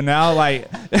not? So now, like,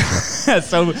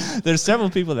 so there's several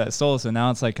people that sold. So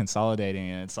now it's like consolidating,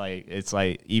 and it's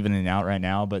like evening out right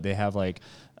now. But they have like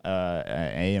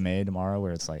an AMA tomorrow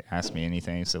where it's like ask me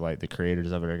anything. So like the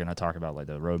creators of it are gonna talk about like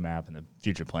the roadmap and the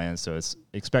future plans. So it's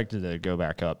expected to go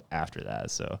back up after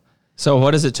that. So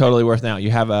what is it totally worth now? You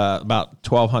have about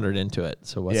 1,200 into it.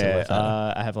 So what's it yeah, worth?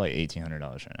 I have like $1,800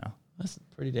 right now. That's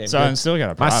pretty damn So good. I'm still got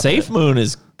a My profit. Safe Moon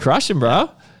is crushing, bro.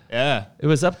 Yeah. It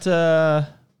was up to,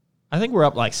 I think we're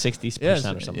up like 60% Yeah, or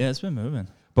something. yeah, it's been moving.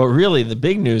 But really, the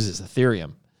big news is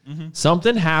Ethereum.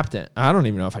 Something happened. I don't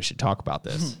even know if I should talk about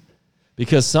this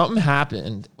because something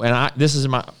happened. And this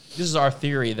is our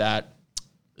theory that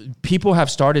people have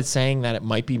started saying that it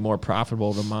might be more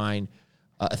profitable to mine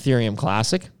Ethereum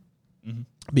Classic.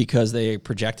 Because they're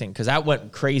projecting, because that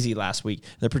went crazy last week.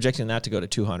 They're projecting that to go to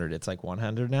 200. It's like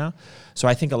 100 now. So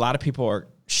I think a lot of people are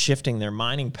shifting their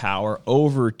mining power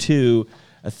over to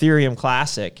Ethereum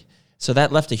Classic. So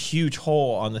that left a huge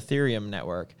hole on the Ethereum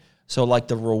network. So like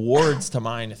the rewards to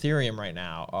mine Ethereum right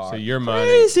now are So you're mining.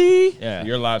 crazy. Yeah.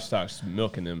 Your livestock's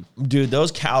milking them. Dude,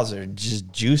 those cows are just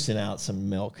juicing out some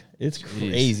milk. It's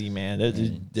crazy, man.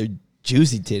 They're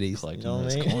juicy titties. You know what I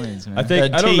Those mean? coins, man. I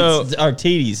think I don't know. Our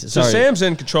titties. So Sorry. Sam's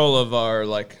in control of our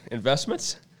like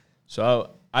investments. So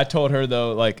I told her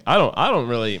though, like I don't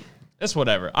really. It's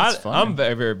whatever. I'm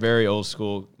very, very, very old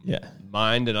school. Yeah.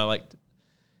 Mind, and I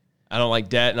don't like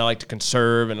debt, and I like to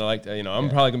conserve, and I like to, I'm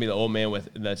probably gonna be the old man with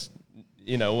that's.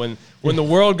 When the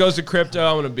world goes to crypto,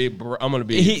 I'm gonna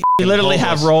be. He literally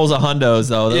have rolls of hundos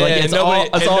though. They're like,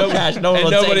 it's all cash. No one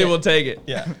will nobody take will it. take it.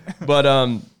 Yeah.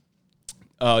 But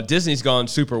Disney's gone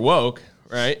super woke,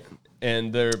 right?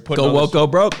 And they're putting Go all woke, this- go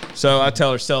broke. So I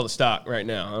tell her sell the stock right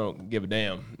now. I don't give a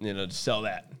damn, just sell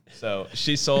that. So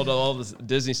she sold all this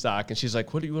Disney stock, and she's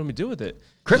like, "What do you want me to do with it?"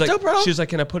 Crypto, she's like, bro? She was like,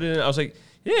 "Can I put it in?" I was like,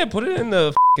 "Yeah, put it in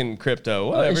the fucking crypto,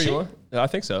 whatever is you she? want." I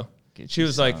think so. She you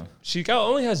was like, some. she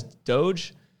only has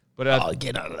Doge, but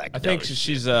Get out of that. I think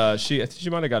she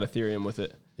might have got Ethereum with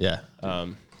it. Yeah.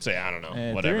 So yeah, I don't know.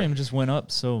 And Whatever. Ethereum just went up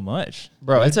so much.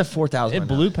 Bro, it's at 4,000. It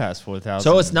blew past 4,000.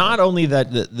 So it's not only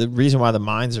that the reason why the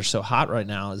mines are so hot right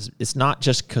now is it's not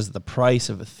just because of the price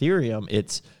of Ethereum,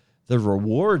 it's the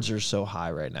rewards are so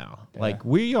high right now. Yeah. Like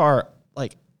we are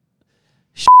like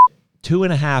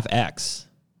 2.5x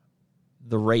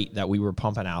the rate that we were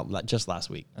pumping out just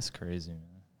last week. That's crazy, man.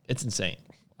 It's insane.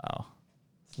 Wow.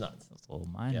 It's nuts. Those little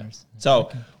miners.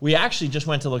 So we actually just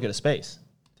went to look at a space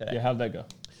today. Yeah, how'd that go?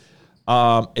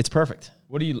 It's perfect.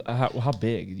 What do you? How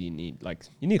big do you need? Like,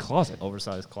 you need a closet.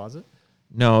 Oversized closet.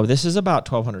 No, this is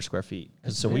about 1,200 square feet.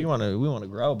 So we want to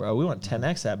grow, bro. We want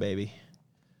 10x that baby.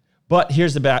 But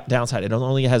here's the downside: it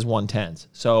only has 110s.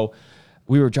 So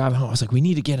we were driving home. I was like, we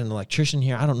need to get an electrician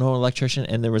here. I don't know an electrician,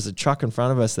 and there was a truck in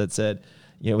front of us that said,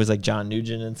 it was like John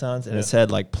Nugent and Sons, and it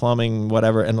said like plumbing,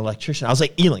 whatever, and electrician. I was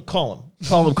like, Elon, call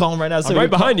him right now. So I'm right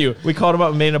behind you. We called him up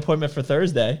and made an appointment for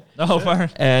Thursday. Oh, far.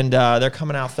 And they're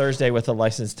coming out Thursday with a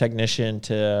licensed technician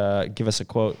to give us a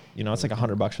quote. It's like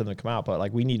 $100 for them to come out, but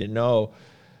like we need to know.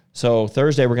 So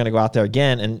Thursday we're going to go out there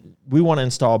again, and we want to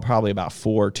install probably about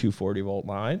 4 240-volt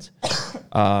lines.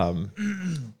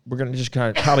 We're going to just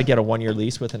kind of probably get a 1-year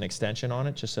lease with an extension on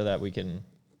it, just so that we can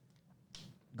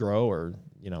grow or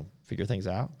figure things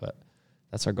out. But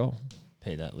that's our goal.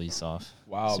 Pay that lease off.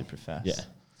 Wow. Super fast. Yeah,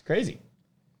 it's crazy.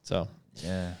 So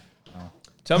Yeah.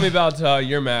 Tell me about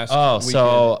your mask.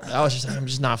 so I'm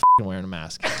just not f***ing wearing a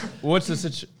mask. What's the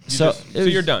situation? So So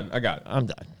you're done. I got it. I'm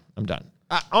done.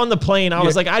 On the plane, I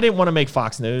was like, I didn't want to make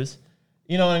Fox News.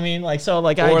 You know what I mean? Like, so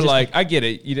like, I get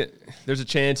it. You didn't. There's a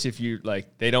chance if you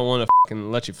they don't want to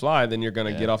fucking let you fly, then you're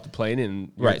gonna get off the plane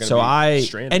and you're right. gonna So be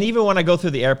stranded. and even when I go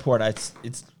through the airport, it's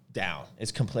down.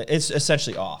 It's complete. It's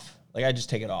essentially off. Like I just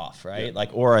take it off, right? Yeah. Like,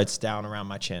 or it's down around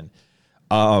my chin.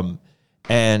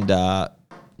 And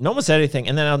no one said anything.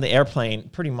 And then on the airplane,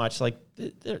 pretty much like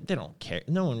they don't care.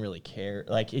 No one really cares.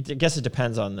 Like, I guess it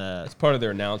depends on the. It's part of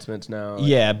their announcements now.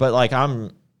 Yeah, but like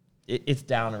it's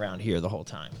down around here the whole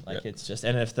time. Like it's just,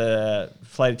 and if the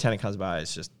flight attendant comes by,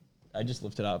 I just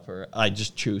lift it up or I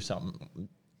just chew something.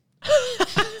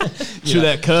 Chew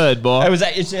that cud, boy.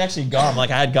 It's actually gum. Like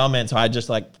I had gum in, so I just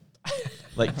like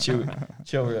chew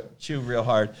real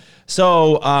hard.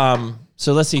 So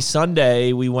let's see.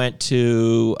 Sunday we went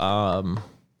to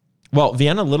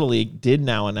Vienna Little League did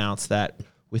now announce that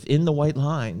within the white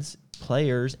lines,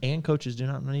 players and coaches do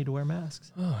not need to wear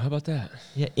masks. Oh, how about that?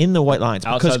 Yeah, in the white lines.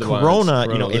 Outside Because the white Corona,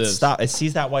 lines, it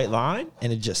sees that white line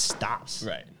and it just stops.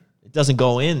 Right. It doesn't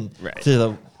go in Right.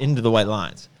 into the white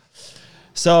lines.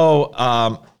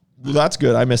 So that's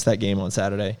good. I missed that game on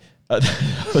Saturday. What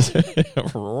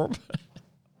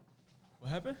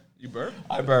happened? You burped?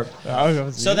 I burped.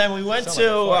 So then we went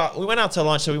we went out to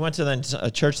lunch. So we went to a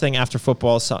church thing after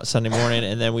football Sunday morning,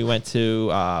 and then we went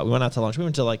out to lunch. We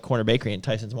went to like Corner Bakery in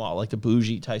Tyson's Mall, like the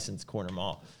bougie Tyson's Corner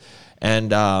Mall.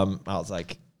 And I was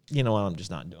like, you know what? I'm just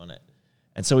not doing it.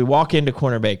 And so we walk into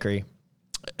Corner Bakery,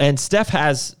 and Steph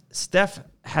has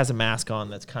a mask on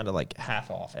that's kind of like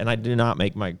half off, and I do not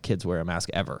make my kids wear a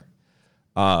mask ever.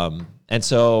 And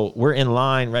so we're in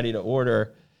line ready to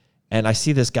order. And I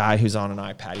see this guy who's on an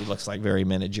iPad. He looks like very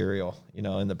managerial,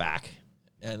 in the back.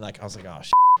 And like I was like, oh,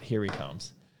 shit, here he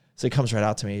comes. So he comes right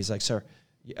out to me. He's like, sir,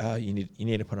 you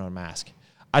need to put on a mask.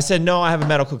 I said, no, I have a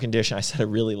medical condition. I said it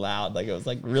really loud. Like it was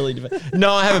like really,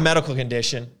 no, I have a medical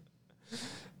condition.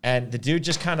 And the dude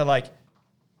just kind of like,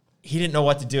 he didn't know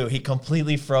what to do. He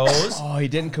completely froze. Oh, he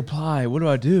didn't comply. What do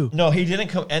I do? No, he didn't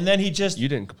come. And then he just, You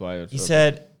didn't comply. he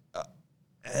said,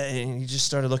 and he just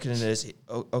started looking at this.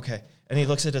 Okay. And he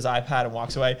looks at his iPad and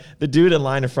walks away. The dude in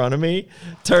line in front of me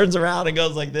turns around and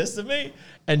goes like this to me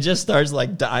and just starts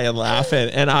like dying laughing.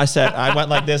 And I went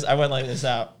like this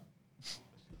out,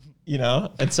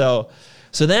 And so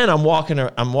then I'm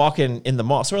walking in the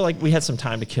mall. So we had some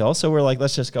time to kill. So we're like,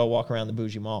 let's just go walk around the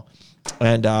bougie mall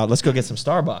and let's go get some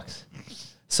Starbucks.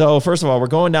 So first of all, we're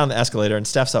going down the escalator and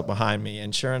Steph's up behind me.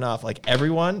 And sure enough, like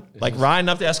everyone like riding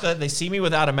up the escalator, they see me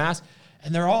without a mask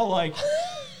and they're all like,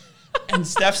 and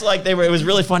Steph's like, it was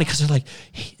really funny because they're like,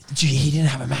 hey, he didn't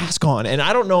have a mask on. And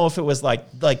I don't know if it was like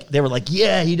they were like,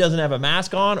 yeah, he doesn't have a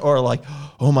mask on, or like,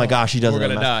 oh my gosh, he doesn't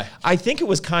have a mask. Die. I think it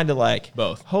was kind of like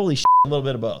Both. Holy shit, a little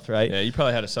bit of both, right? Yeah, you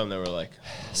probably had some that were like,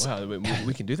 wow,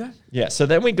 we can do that? Yeah. So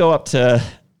then we go up to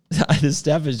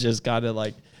Steph is just kind of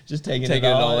like just taking it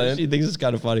all in. She thinks it's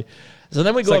kind of funny. So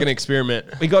then we go like an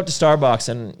experiment. We go up to Starbucks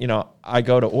and I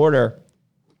go to order,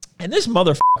 and this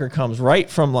motherfucker comes right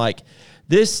from like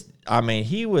this. I mean,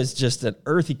 he was just an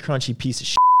earthy, crunchy piece of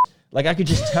shit. Like, I could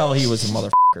just tell he was a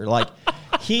motherfucker. Like,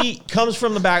 he comes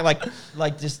from the back,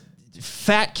 like this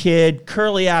fat kid,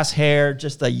 curly ass hair,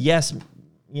 just a yes,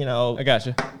 I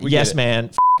gotcha. Yes man,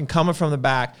 f***ing coming from the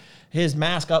back, his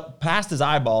mask up past his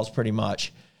eyeballs pretty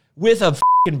much, with a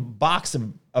f***ing box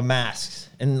of masks,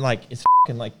 and like it's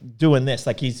f***ing like doing this,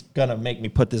 like he's gonna make me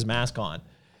put this mask on.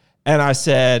 And I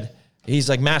said, he's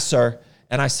like, mask, sir.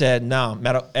 And I said, no.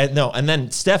 And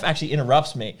then Steph actually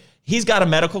interrupts me. He's got a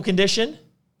medical condition.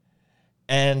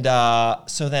 And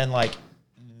so then like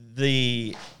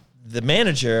the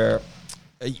manager,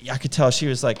 I could tell she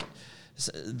was like,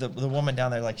 the woman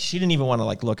down there, like she didn't even want to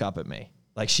like look up at me.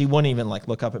 Like she wouldn't even like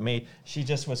look up at me. She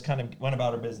just was kind of went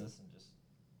about her business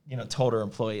and just, told her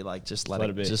employee, like, just let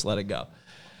it go.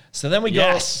 So then we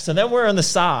go. So then we're on the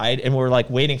side and we're like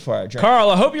waiting for our drink. Carl,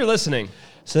 I hope you're listening.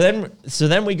 So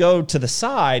then we go to the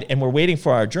side and we're waiting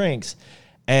for our drinks,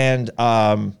 and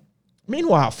no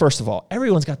Meanwhile, first of all,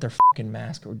 everyone's got their fucking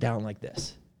mask down like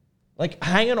this. Like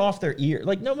hanging off their ear.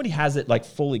 Like nobody has it like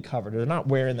fully covered. They're not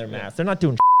wearing their mask. They're not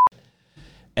doing shit.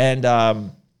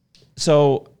 And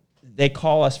so they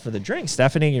call us for the drinks.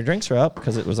 Stephanie, your drinks are up,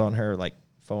 because it was on her like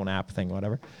phone app thing,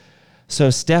 whatever. So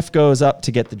Steph goes up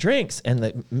to get the drinks,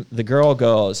 and the girl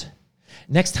goes,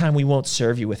 next time we won't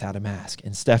serve you without a mask.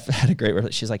 And Steph had a great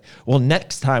word. She's like, well,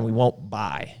 next time we won't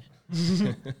buy.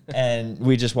 And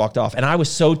we just walked off. And I was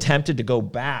so tempted to go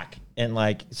back and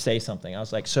like say something. I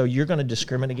was like, so you're going to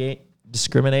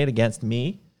discriminate against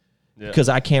me because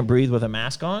I can't breathe with a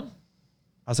mask on?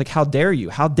 I was like, how dare you?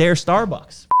 How dare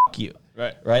Starbucks? Fuck you.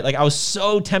 Right. Like I was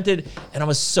so tempted, and I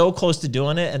was so close to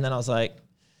doing it. And then I was like,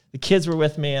 the kids were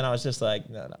with me, and I was just like,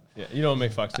 no. Yeah, you don't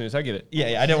make Fox News. I get it.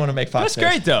 Yeah, I didn't want to make Fox News. That's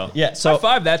great, though. Yeah, so high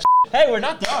five that. Hey, we're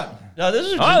not done. No, this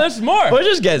is there's more. We're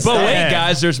just getting started. But wait,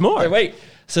 guys, there's more. Wait.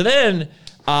 So then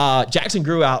Jackson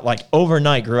grew out, like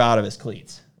overnight, grew out of his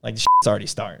cleats. Like the shit's already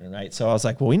starting, right? So I was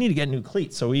like, well, we need to get new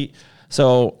cleats. So he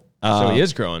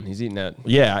is growing. He's eating that.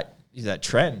 Yeah, he's that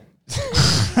trend.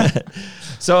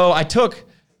 So I took.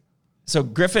 So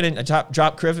Griffin and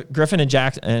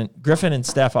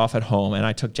Steph off at home, and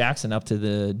I took Jackson up to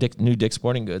the new Dick's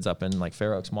Sporting Goods up in like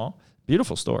Fair Oaks Mall.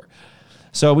 Beautiful store.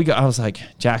 So I was like,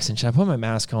 Jackson, should I put my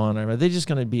mask on, or are they just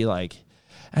gonna be like?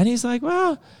 And he's like,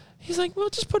 well,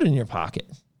 just put it in your pocket.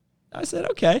 I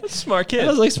said, okay. That's a smart kid. I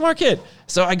was like, smart kid.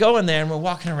 So I go in there, and we're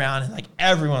walking around, and like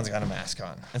everyone's got a mask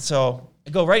on, and so I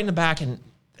go right in the back, and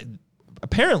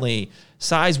apparently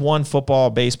size 1 football,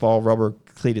 baseball, rubber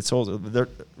cleated soles, their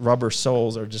rubber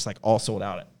soles are just like all sold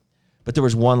out. But there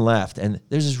was one left, and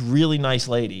there's this really nice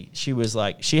lady. She was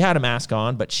like, she had a mask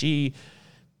on, but she,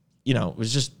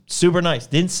 was just super nice.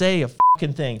 Didn't say a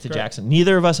fucking thing to Jackson.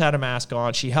 Neither of us had a mask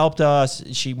on. She helped us.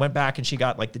 She went back and she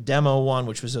got like the demo one,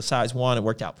 which was a size 1. It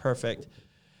worked out perfect.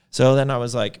 So then I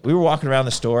was like, we were walking around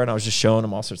the store, and I was just showing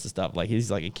him all sorts of stuff. Like he's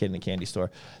like a kid in a candy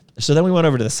store. So then we went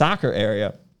over to the soccer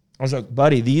area. I was like,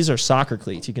 buddy, these are soccer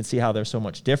cleats. You can see how they're so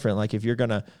much different. Like if you're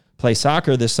going to play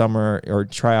soccer this summer or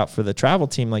try out for the travel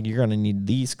team, like you're going to need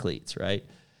these cleats, right?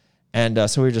 And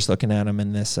so we were just looking at them,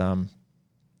 and this,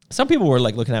 some people were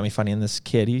like looking at me funny, and this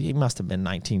kid, he must have been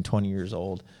 19, 20 years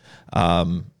old,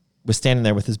 was standing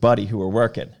there with his buddy who were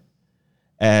working.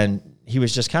 And he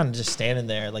was just kind of just standing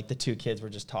there, like the two kids were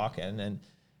just talking. And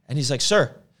he's like,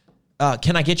 sir,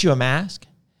 can I get you a mask?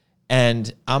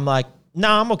 And I'm like, no,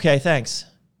 I'm okay, thanks.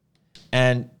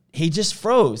 And he just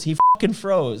froze. He fucking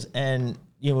froze. And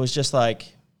was just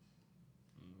like,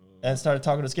 and started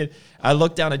talking to this kid. I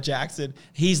looked down at Jackson.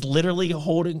 He's literally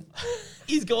holding,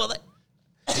 he's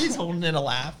holding in a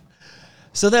laugh.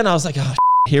 So then I was like, oh,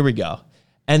 here we go.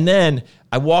 And then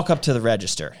I walk up to the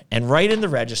register, and right in the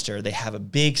register, they have a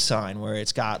big sign where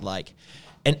it's got like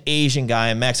an Asian guy,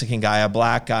 a Mexican guy, a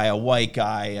black guy, a white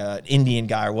guy, an Indian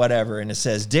guy, or whatever. And it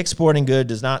says, Dick's Sporting Good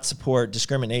does not support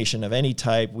discrimination of any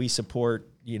type. We support,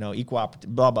 equal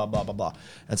opportunity, blah, blah, blah, blah, blah.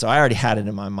 And so I already had it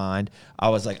in my mind. I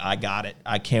was like, I got it.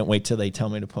 I can't wait till they tell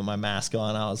me to put my mask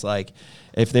on. I was like,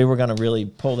 if they were going to really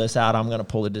pull this out, I'm going to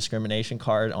pull the discrimination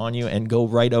card on you and go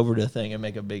right over to the thing and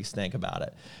make a big stink about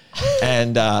it.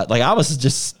 And I was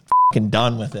just fucking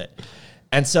done with it.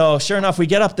 And so sure enough, we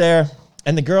get up there,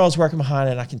 and the girl's working behind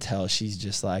it, and I can tell she's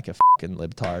just like a fucking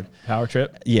libtard. Power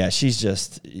trip? Yeah, she's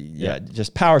just,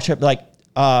 just power trip. Like,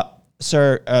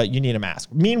 sir, you need a mask.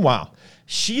 Meanwhile,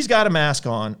 she's got a mask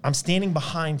on. I'm standing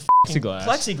behind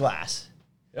plexiglass.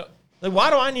 Yep. Like,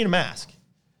 why do I need a mask?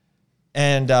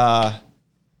 And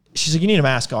she's like, you need a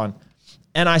mask on.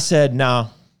 And I said,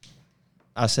 no.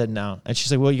 And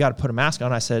she's like, well, you got to put a mask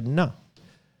on. I said, no.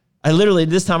 I literally,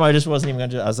 this time I just wasn't even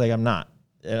going to, I was like, I'm not.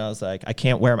 And I was like, I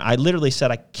can't wear them. I literally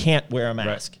said I can't wear a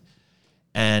mask. Right.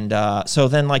 And so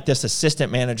then like this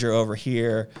assistant manager over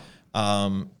here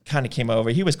kind of came over.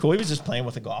 He was cool. He was just playing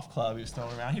with a golf club. He was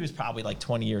throwing around. He was probably like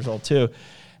 20 years old too.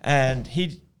 And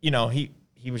he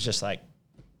was just like,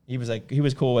 he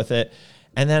was cool with it.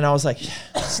 And then I was like,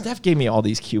 Steph gave me all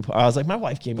these coupons. I was like, my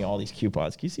wife gave me all these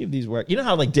coupons. Can you see if these work? You know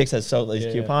how like Dick's has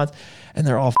these coupons, and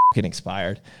they're all fucking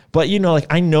expired. But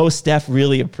I know Steph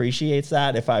really appreciates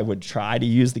that. If I would try to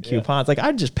use the coupons, like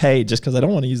I'd just pay just because I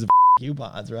don't want to use the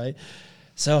coupons, right?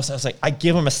 So I was like, I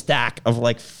give him a stack of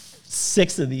like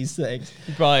 6 of these things.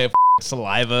 You probably have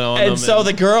saliva on them. And so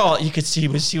the girl, you could see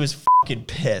she was fucking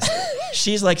pissed.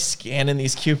 She's like scanning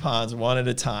these coupons one at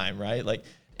a time, right? Like.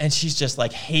 And she's just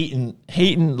like hating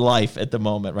life at the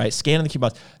moment, right? Scanning the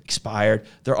coupons, expired.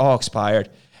 They're all expired.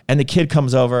 And the kid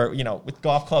comes over, with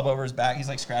golf club over his back. He's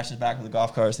like scratching his back with the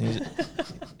golf carts. And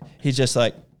he's just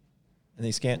like, and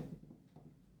he scanned.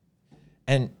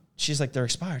 And she's like, they're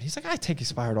expired. He's like, I take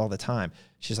expired all the time.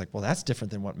 She's like, well, that's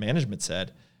different than what management said.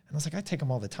 And I was like, I take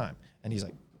them all the time. And he's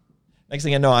like, next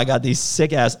thing I know, I got these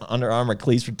sick ass Under Armour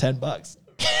cleats for $10.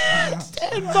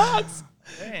 $10.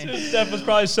 Dude, Steph was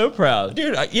probably so proud.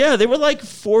 Dude, yeah, they were like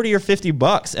 $40 or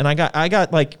 $50. And I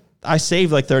got like, I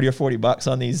saved like $30 or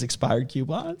 $40 on these expired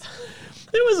coupons.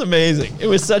 It was amazing. It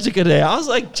was such a good day. I was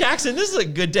like, Jackson, this is a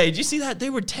good day. Did you see that? They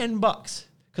were $10.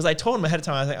 Because I told him ahead of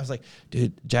time, I was like,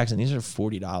 dude, Jackson, these are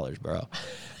 $40, bro.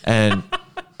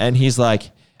 And he's like,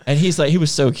 he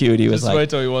was so cute. He was Just like, wait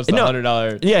till he wants the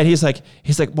 $100. Yeah, and he's like,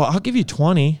 well, I'll give you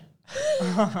 20.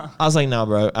 I was like, no,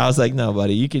 bro. I was like, no,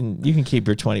 buddy, you can keep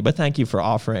your 20, but thank you for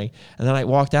offering. And then I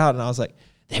walked out and I was like,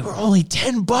 they were only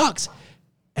 $10.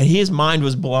 And his mind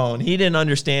was blown. He didn't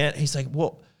understand. He's like,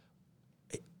 well,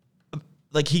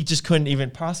 like he just couldn't even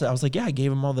process it. I was like, yeah, I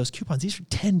gave him all those coupons. These are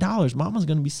 $10. Mama's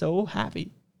going to be so happy.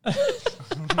 What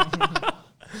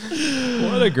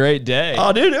a great day.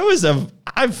 Oh, dude,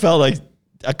 I felt like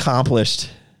accomplished.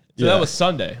 So that was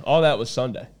Sunday. All that was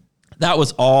Sunday. That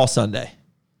was all Sunday.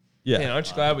 Yeah. Man, aren't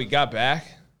you glad we got back?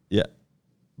 Yeah.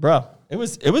 Bro, it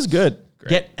was good.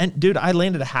 And dude, I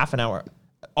landed a half an hour.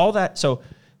 All that. So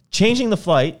changing the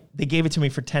flight, they gave it to me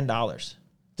for $10.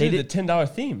 Dude, the $10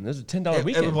 theme. There's a $10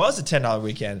 weekend. It was a $10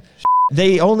 weekend.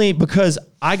 They only, because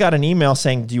I got an email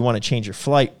saying, do you want to change your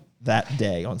flight that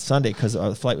day on Sunday? Because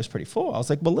the flight was pretty full. I was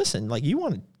like, well, listen, like you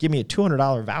want to give me a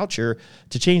 $200 voucher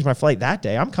to change my flight that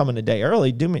day. I'm coming a day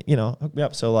early. Do me, hook me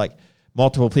up. So like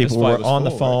multiple people were on the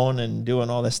phone and doing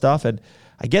all this stuff. And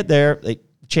I get there, they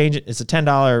change it. It's a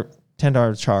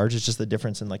 $10 charge. It's just the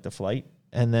difference in like the flight.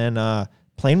 And then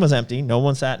plane was empty. No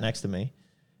one sat next to me.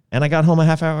 And I got home a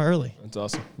half hour early. That's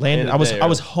awesome. Landed. I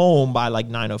was home by like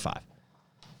 9:05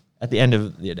 at the end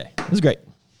of the day. It was great.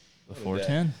 Before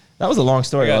 10. That was a long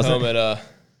story. I got home at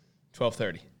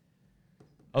 12:30.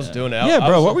 I was doing it. Yeah,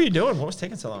 bro. What were you doing? What was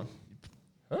taking so long?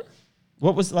 Huh?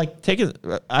 What was like taking?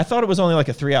 I thought it was only like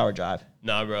a 3-hour drive.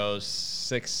 Nah, bro. It was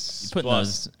 6 Putting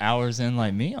plus. those hours in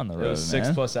like me on the road, It was 6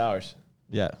 man. plus hours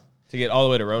Yeah. to get all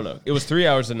the way to Roanoke. It was 3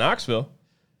 hours to Knoxville.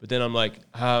 But then I'm like,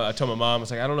 I told my mom, I was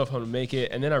like, I don't know if I'm going to make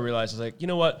it. And then I realized, I was like, you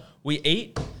know what? We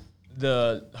ate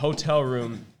the hotel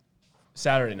room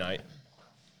Saturday night.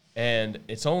 And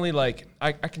it's only like,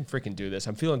 I can freaking do this.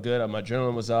 I'm feeling good. My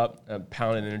adrenaline was up. I'm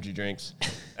pounding energy drinks.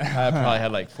 I probably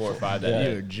had like 4 or 5 that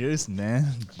day. You're juiced, man.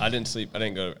 I didn't sleep. I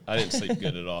didn't sleep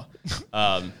good at all.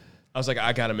 I was like,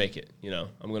 I got to make it.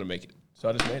 I'm going to make it. So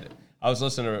I just made it. I was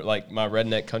listening to like my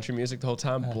redneck country music the whole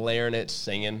time, blaring it,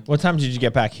 singing. What time did you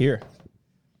get back here?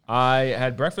 I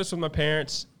had breakfast with my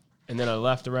parents, and then I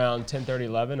left around 10:30,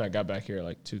 11. I got back here at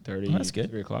like 2:30, that's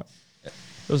good. 3 o'clock. It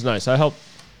was nice. I helped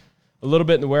a little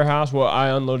bit in the warehouse. Well, I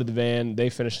unloaded the van. They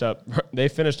finished up. They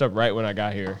finished up right when I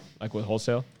got here, like with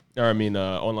wholesale,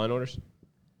 online orders.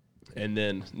 And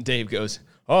then Dave goes,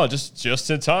 "Oh, just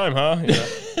in time, huh?"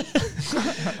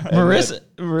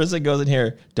 Marissa goes in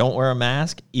here. Don't wear a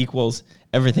mask equals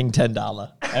everything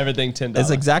 $10. Everything $10. That's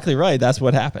exactly right. That's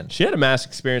what happened. She had a mask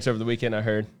experience over the weekend. I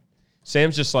heard.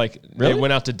 Sam's just like Really? They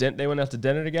went out to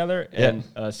dinner together, and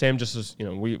Sam just was.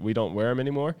 We don't wear them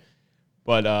anymore,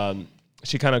 but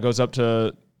she kind of goes up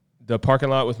to the parking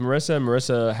lot with Marissa, and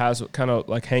Marissa has kind of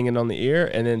like hanging on the ear,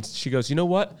 and then she goes, "You know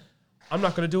what? I'm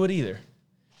not going to do it either."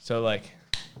 So like,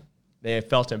 they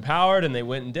felt empowered, and they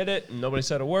went and did it, and nobody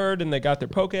said a word, and they got their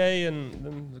poke, and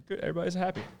then everybody's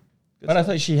happy. But I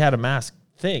thought she had a mask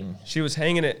thing. She was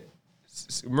hanging it.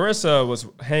 Marissa was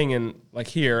hanging like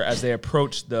here as they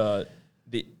approached the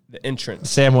entrance.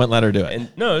 Sam wouldn't let her do it. And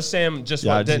no, Sam just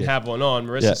Yeah, I didn't see. have one on.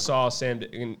 Marissa Yeah. saw Sam,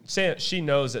 and Sam. She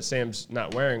knows that Sam's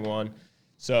not wearing one,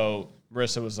 so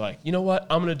Marissa was like, "You know what?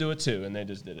 I'm gonna do it too," and they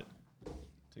just did it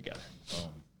together.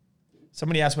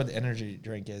 Somebody asked what the energy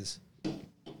drink is.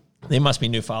 They must be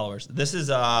new followers. This is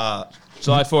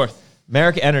July 4th.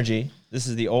 America Energy. This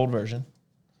is the old version.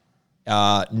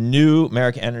 New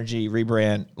America Energy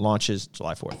rebrand launches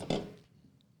July 4th.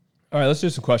 All right, let's do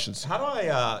some questions. How do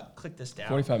I click this down?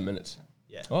 45 minutes.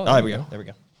 Yeah. Oh, there we go. There we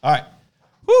go. All right.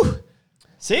 Whew.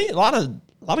 See, a lot of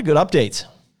good updates.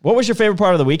 What was your favorite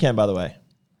part of the weekend, by the way?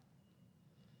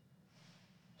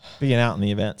 Being out in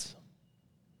the events.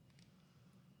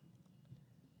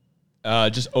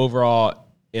 Just overall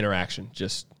interaction,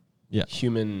 just Yeah.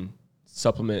 human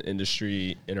supplement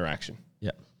industry interaction.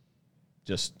 Yeah.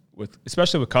 Just with,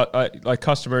 especially with like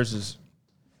customers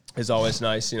is always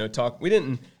nice.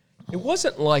 It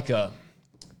wasn't like a.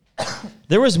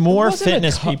 There was more It wasn't a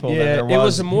fitness cu- people than Yeah, there was. it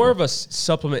was more of a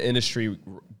supplement industry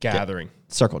gathering.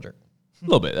 circle jerk. A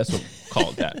little bit. That's what we call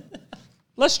it that.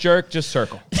 Less jerk, just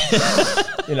circle.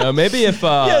 Maybe if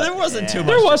Yeah, there wasn't too much.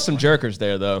 there was some jerkers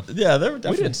there though. Yeah, there We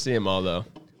definitely. didn't see them all though.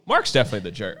 Mark's definitely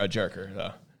a jerker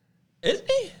though. Is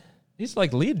he? He's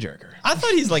like lead jerker. I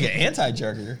thought he's like an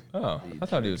anti-jerker. Oh, I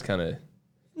thought he was kind of.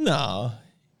 No.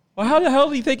 Well, how the hell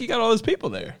do you think he got all those people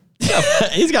there?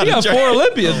 He's got He got 4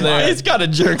 Olympians there. He's got to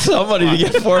jerk somebody to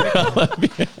get 4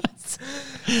 Olympians.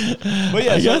 But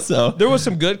yeah, I guess so. There was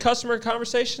some good customer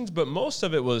conversations, but most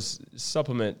of it was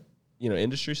supplement,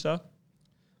 industry stuff.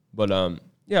 But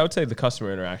yeah, I would say the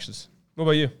customer interactions. What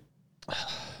about you?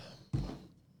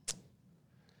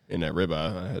 In that ribeye,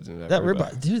 I had That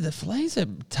ribeye, dude. The fillets at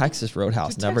Texas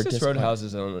Roadhouse never Texas disappoint. Roadhouse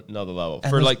is on another level And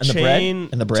for the- like and the chain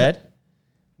bread? And the bread.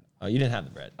 Oh, you didn't have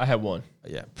the bread. I had one,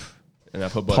 Yeah. and I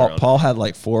put butter on it. Paul had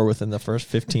like 4 within the first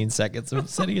 15 seconds of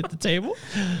sitting at the table,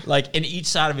 like in each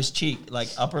side of his cheek, like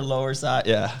upper, lower side.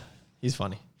 Yeah, he's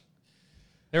funny.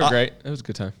 They were great. It was a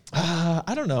good time.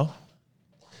 I don't know.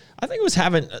 I think it was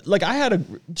I had a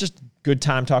just good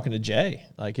time talking to Jay.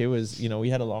 Like it was, we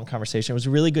had a long conversation. It was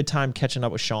a really good time catching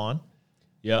up with Sean.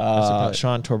 Yeah,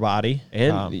 Sean Torbati.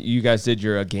 and you guys did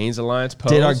your Gains Alliance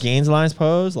pose. Did our Gains Alliance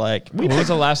pose. Like, When was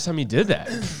the last time you did that?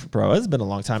 bro, it's been a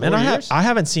long time. 4 And years? I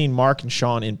haven't seen Mark and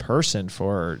Sean in person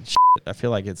for I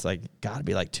feel like it's like got to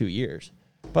be like 2 years.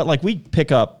 But like we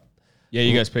pick up Yeah,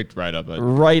 you guys picked right up. But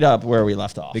right up where we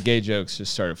left off. the gay jokes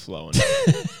just started flowing.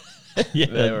 Yeah.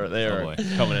 they were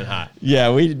coming in hot.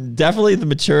 Yeah, we definitely the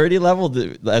maturity level,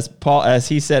 as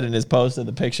he said in his post in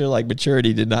the picture, like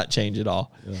maturity did not change at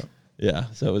all. Yeah,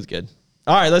 so it was good.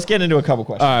 All right, let's get into a couple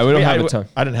questions. All right, we don't have a ton.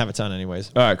 I didn't have a ton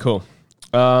anyways. All right, cool.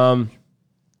 All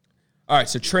right,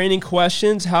 so training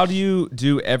questions. How do you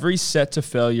do every set to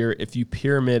failure if you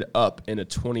pyramid up in a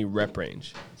 20 rep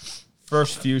range?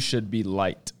 First few should be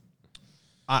light.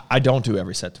 I don't do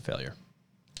every set to failure.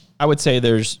 I would say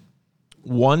there's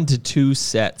 1 to 2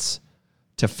 sets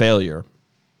to failure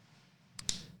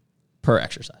per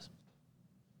exercise.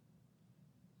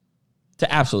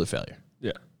 To absolute failure.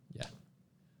 Yeah. Yeah.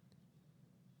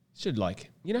 Should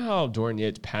how Dorian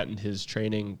Yates patented his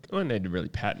training? Well, they didn't really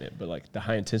patent it, but like the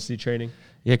high intensity training.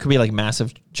 Yeah, it could be like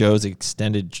Massive Joe's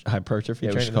extended hypertrophy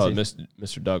Yeah, we should training. call it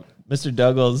Mr. Doug. Mr.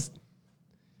 Douglas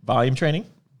volume training?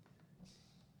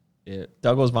 Yeah.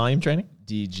 Douglas volume training?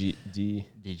 DGV.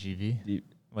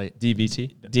 Wait,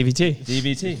 DVT. DVT.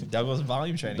 DVT. Douglas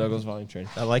volume training. Douglas volume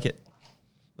training. I like it.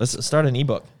 Let's start an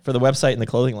ebook for the website and the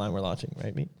clothing line we're launching,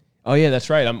 right, me? Oh yeah, that's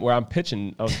right. I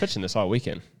was pitching this all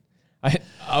weekend.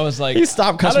 I was like, You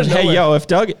stop customers. out of Hey, nowhere- yo, if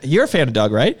Doug, you're a fan of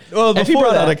Doug, right? Well, if he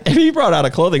before brought out a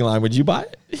clothing line, would you buy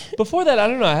it? Before that, I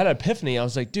don't know. I had an epiphany. I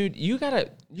was like, dude, you gotta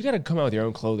come out with your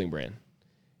own clothing brand.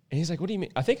 And he's like, what do you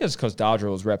mean? I think it's because Dodger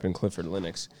was repping Clifford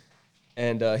Linux.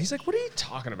 And he's like, what are you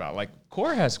talking about? Like,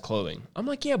 Core has clothing. I'm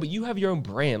like, yeah, but you have your own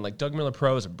brand. Like, Doug Miller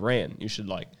Pro is a brand. You should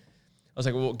I was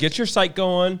like, well, get your site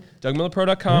going,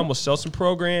 DougMillerPro.com. We'll sell some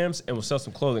programs and we'll sell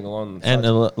some clothing along the And side.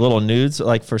 little nudes,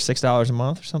 like for $6 a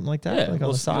month or something like that? Yeah, like on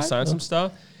we'll the side? sign some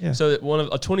stuff. Yeah. So that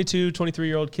a 22,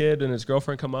 23-year-old kid and his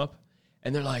girlfriend come up,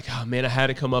 and they're like, "Oh man, I had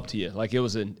to come up to you." Like it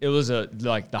was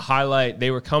like the highlight.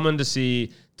 They were coming to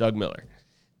see Doug Miller,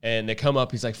 and they come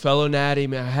up. He's like, "Fellow Natty,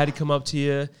 man, I had to come up to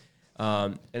you."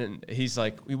 And he's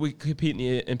like, "We compete in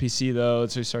the NPC though."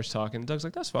 So he starts talking. Doug's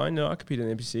like, "That's fine. No, I compete in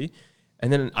the NPC."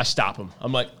 And then I stop him.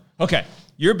 I'm like, "Okay,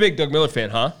 you're a big Doug Miller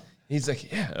fan, huh?" He's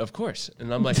like, "Yeah, of course."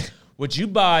 And I'm like, "Would you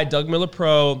buy Doug Miller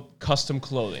Pro custom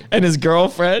clothing?" And his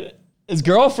girlfriend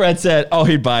said, oh,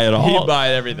 he'd buy it all. He'd buy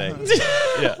everything.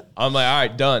 Yeah. I'm like, all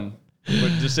right, done.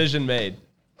 Decision made.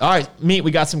 All right, Meat,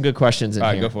 we got some good questions in All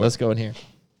right, here. go for it. Let's go in here.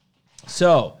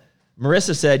 So,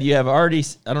 Marissa said, you have already,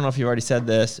 I don't know if you've already said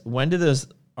this. When do those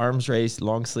arms race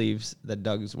long sleeves that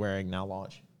Doug's wearing now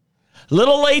launch?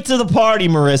 Little late to the party,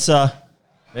 Marissa.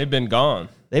 They've been gone.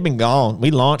 They've been gone. We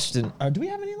launched in, do we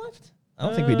have any left? I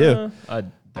don't think we do. I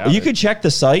doubt You it. could check the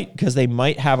site because they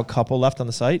might have a couple left on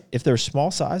the site. If they're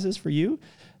small sizes for you,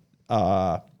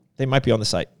 they might be on the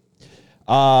site.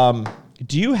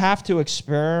 Do you have to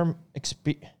experience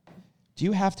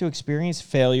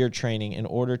failure training in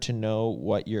order to know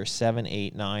what your 7,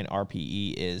 8, 9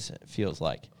 RPE feels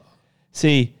like?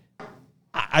 See,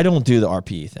 I don't do the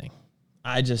RPE thing.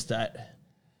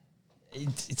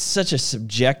 It's such a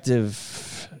subjective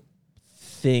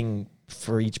thing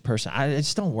for each person. I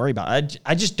just don't worry about it.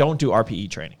 I just don't do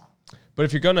RPE training. But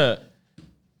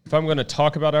if I'm gonna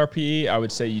talk about RPE, I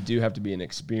would say you do have to be an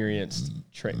experienced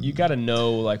trainer. You got to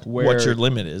know like where What your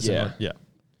limit is. Yeah. Yeah,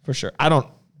 for sure. I don't.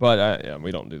 But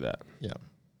we don't do that. Yeah.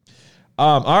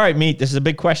 All right, Meat. This is a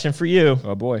big question for you.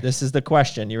 Oh boy. This is the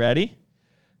question. You ready?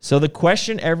 So the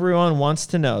question everyone wants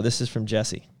to know. This is from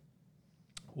Jesse.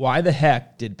 Why the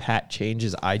heck did Pat change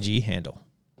his IG handle?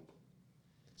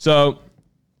 So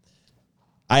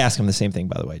I ask him the same thing,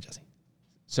 by the way, Jesse.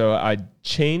 So I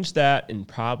changed that in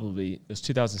probably, it was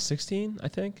 2016, I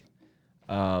think,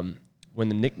 when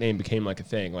the nickname became like a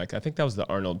thing. Like, I think that was the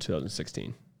Arnold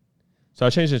 2016. So I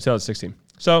changed it to 2016.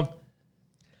 So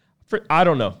I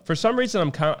don't know. For some reason,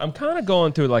 I'm kind of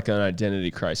going through like an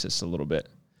identity crisis a little bit.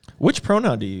 Which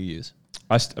pronoun do you use?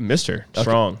 A Mr.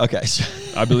 Strong. Okay.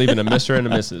 I believe in a Mr. and a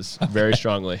Mrs. very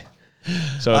strongly.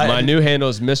 So my new handle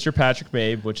is Mr. Patrick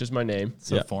Mabe, which is my name.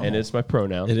 So formal. And it's my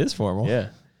pronoun. It is formal. Yeah.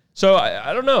 So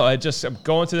I don't know. I'm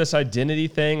going through this identity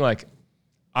thing. Like,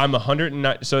 I'm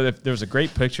 109. So if there was a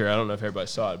great picture. I don't know if everybody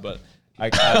saw it, but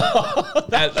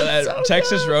at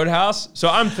Texas Roadhouse. So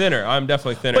I'm thinner. I'm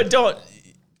definitely thinner. But don't.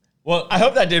 Well, I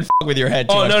hope that didn't f with your head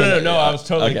too Oh, much. no. I was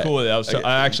totally Okay. cool with it. Okay.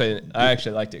 I actually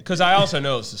liked it because I also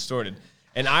know it's distorted.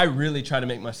 And I really try to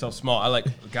make myself small. I like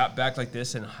got back like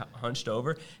this and hunched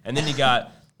over. And then you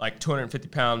got like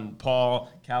 250-pound Paul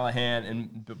Callahan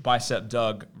and bicep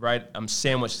Doug, right? I'm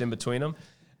sandwiched in between them.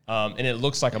 And it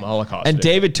looks like I'm a Holocaust. And victim.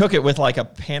 David took it with like a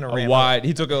panorama.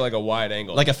 He took it like a wide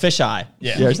angle. Like a fisheye.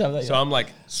 yeah. Or something. So I'm like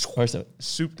Or so.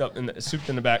 souped in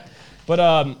the back.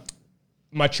 But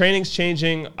my training's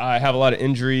changing. I have a lot of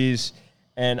injuries.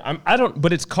 And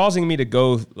but it's causing me to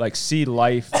go like see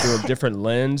life through a different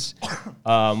lens,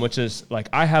 which is like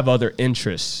I have other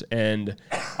interests, and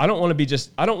I don't want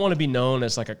to be known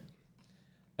as like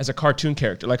a cartoon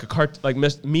character, like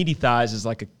Meaty Thighs is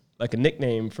like a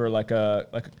nickname for like a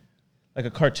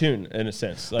cartoon in a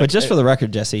sense. Like, But just for the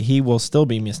record, Jesse, he will still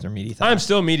be Mr. Meaty Thighs. I'm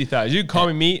still Meaty Thighs. You can call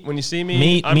me Meat when you see me.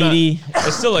 Meat, I'm not- Meaty.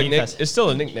 It's still Meaty Thighs. it's still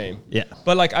a nickname. Yeah.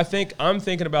 But like I'm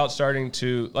thinking about starting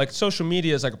to like social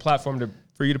media is like a platform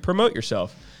for you to promote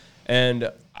yourself,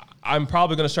 and I'm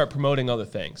probably going to start promoting other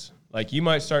things. Like you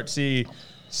might start to see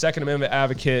Second Amendment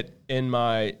advocate in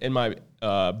my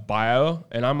bio,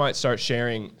 and I might start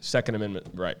sharing Second Amendment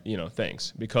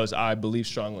things because I believe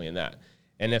strongly in that.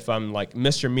 And if I'm like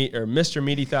Mr.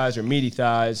 Meaty Thighs or Meaty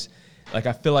Thighs, like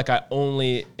I feel like I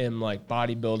only am like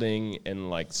bodybuilding and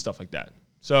like stuff like that.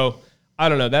 So I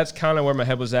don't know. That's kind of where my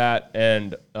head was at.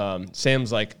 And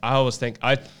Sam's like,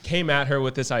 I came at her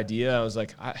with this idea. I was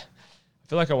like, I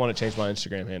feel like I want to change my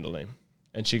Instagram handle name.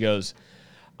 And she goes,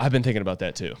 I've been thinking about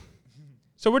that too.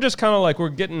 So we're just kind of like, we're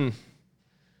getting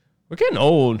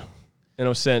old in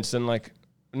a sense and like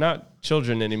not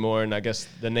children anymore. And I guess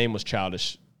the name was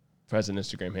childish as an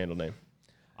Instagram handle name.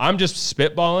 I'm just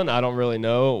spitballing. I don't really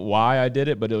know why I did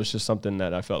it, but it was just something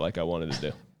that I felt like I wanted to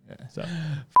do. So,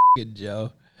 Good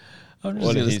Joe. I'm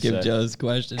What just did going to he skip say? Joe's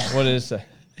question. what did it say?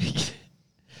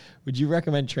 Would you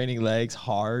recommend training legs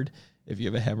hard if you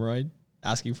have a hemorrhoid?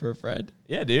 Asking for a friend.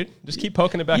 Yeah, dude. Just keep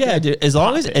poking it back Yeah, in. dude. As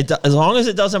long as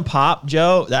it doesn't pop,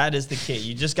 Joe, that is the key.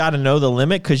 You just got to know the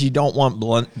limit because you don't want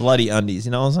bloody undies.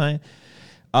 You know what I'm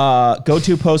saying?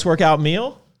 Go-to post-workout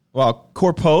meal. Well,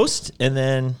 core post, and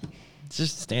then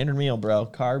just standard meal, bro.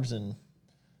 Carbs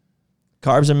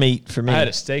and meat for me. I had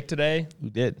a steak today. Who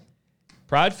did?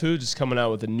 Pride Foods is coming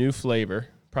out with a new flavor.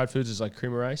 Pride Foods is like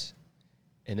cream of rice,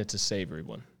 and it's a savory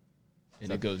one. And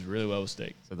it goes really well with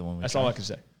steak. So the one we That's tried? all I can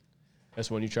say. That's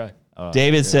the one you try.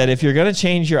 David said, if you're going to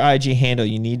change your IG handle,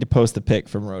 you need to post the pic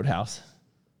from Roadhouse.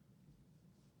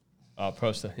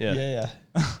 Prosta. Yeah.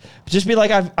 Yeah. Just be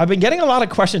like, I've been getting a lot of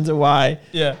questions of why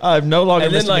Yeah. I'm no longer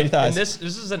And then Mr. like, Meaty Thighs. and this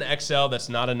is an XL that's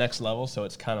not a next level, so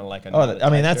it's kind of like a. Oh, not I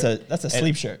mean, tight that's shirt. a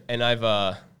sleep shirt. And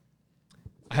I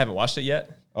haven't watched it yet.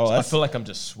 Oh, so I that's- feel like I'm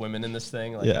just swimming in this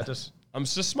thing. Like Yeah. I'm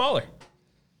just smaller.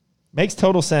 Makes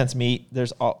total sense, Meat.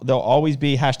 There'll always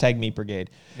be hashtag Meat Brigade.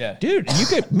 Yeah. Dude, you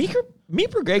could Meat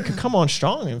Brigade could come on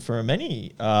strong, and for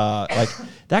many, like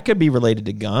that could be related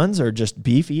to guns or just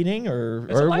beef eating or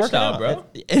It's a working lifestyle, out. bro.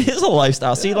 It is a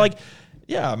lifestyle. See, like,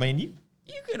 yeah, I mean,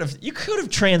 you could have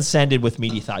transcended with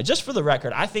Meaty Thigh. Just for the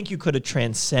record, I think you could have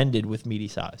transcended with Meaty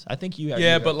Thighs. I think you.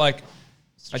 Yeah, but like,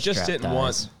 I just Strap didn't thighs.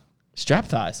 want. Strap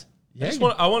thighs. I just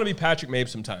want. I want to be Patrick Mabe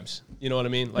sometimes. You know what I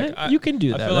mean? Like, Yeah, you can do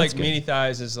that. I feel That's like good. Meaty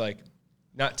Thighs is like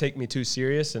not take me too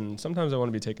serious, and sometimes I want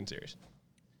to be taken serious.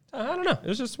 I don't know. It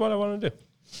was just what I wanted to do.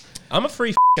 I'm a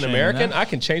free American. enough. I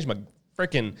can change my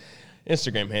freaking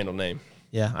Instagram handle name.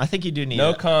 Yeah, I think you do need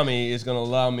No that. commie is going to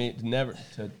allow me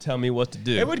to tell me what to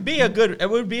do. It would be a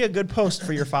good post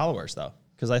for your followers though,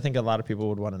 because I think a lot of people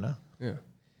would want to know.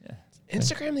 Yeah.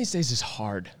 Instagram these days is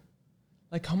hard.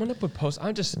 Like coming up with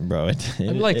posts, Bro,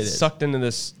 I'm like it is. sucked into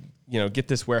this, get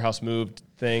this warehouse moved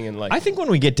thing, and like I think when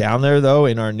we get down there though,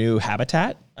 in our new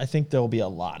habitat, I think there'll be a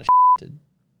lot of to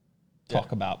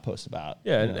talk about, post about.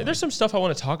 yeah, you and know. there's some stuff I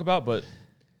want to talk about, but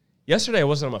yesterday I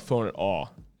wasn't on my phone at all,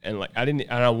 and like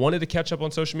I wanted to catch up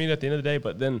on social media at the end of the day,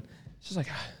 but then it's just like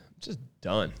I'm just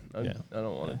done. I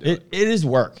don't want to do it. It is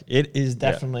work. It is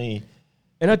definitely.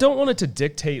 And I don't want it to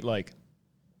dictate like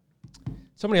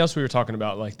somebody else we were talking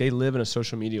about, like they live in a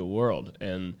social media world,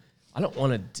 and I don't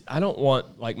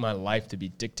want like my life to be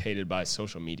dictated by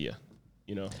social media,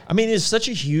 you know? I mean, it's such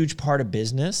a huge part of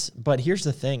business, but here's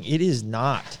the thing. It is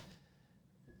not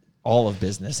all of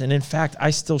business. And in fact, I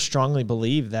still strongly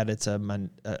believe that it's a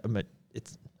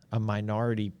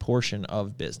minority portion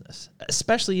of business,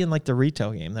 especially in like the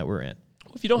retail game that we're in.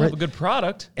 If you don't have a good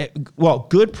product,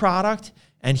 Good product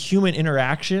and human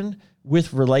interaction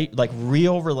with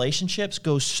real relationships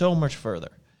goes so much further.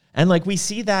 And like we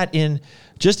see that in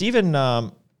just even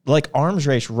like arms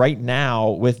race right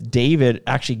now with David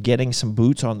actually getting some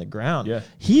boots on the ground. Yeah.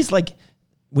 He's like,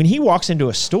 when he walks into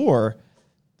a store,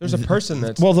 there's a person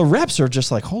that's well, the reps are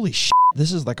just like, holy shit,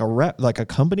 this is like a rep, like a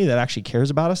company that actually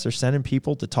cares about us. They're sending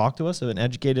people to talk to us and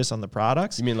educate us on the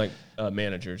products. You mean like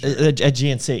managers? At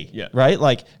GNC, Yeah. right?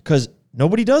 Like, because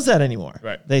nobody does that anymore.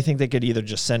 Right. They think they could either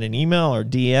just send an email or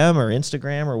DM or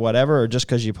Instagram or whatever, or just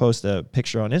because you post a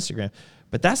picture on Instagram.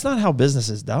 But that's not how business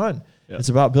is done. Yeah. It's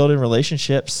about building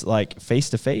relationships like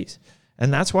face to face,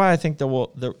 and that's why I think there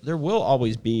will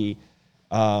always be,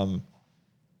 a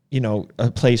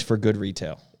place for good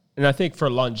retail. And I think for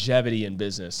longevity in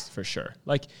business, for sure.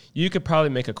 Like you could probably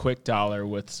make a quick dollar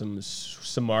with some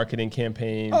marketing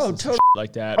campaigns, and some shit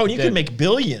like that. Oh, But you then- can make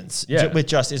billions with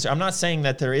just Instagram. I'm not saying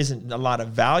that there isn't a lot of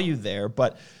value there,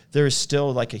 but there's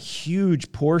still like a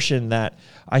huge portion that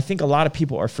I think a lot of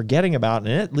people are forgetting about, and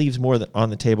it leaves more on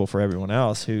the table for everyone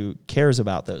else who cares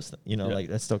about those things, like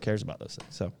that still cares about those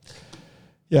things. So,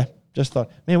 yeah, just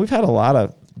thought, man, we've had a lot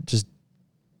of just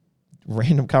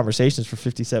random conversations for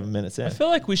 57 minutes in. I feel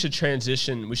like we should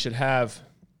transition. We should have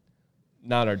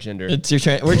not our gender. It's your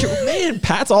man,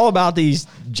 Pat's all about these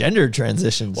gender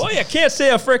transitions. Well, you can't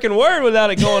say a freaking word without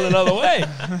it going another way.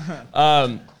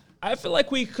 I feel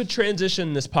like we could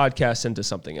transition this podcast into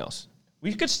something else.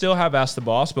 We could still have Ask the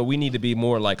Boss, but we need to be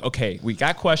more like, okay, we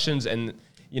got questions, and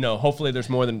hopefully there's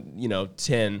more than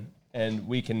 10, and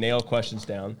we can nail questions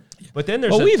down. But then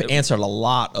there's we've answered a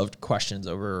lot of questions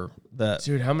over the.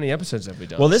 Dude, how many episodes have we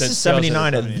done? Well, this Since is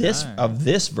 79 2079. of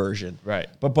this version, Right.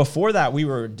 But before that, we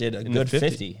did a good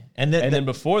 50. And then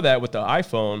before that, with the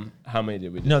iPhone, how many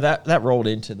did we do? No, that rolled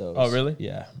into those. Oh, really?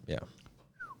 Yeah.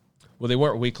 Well, they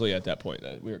weren't weekly at that point.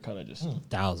 We were kind of just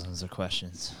Thousands of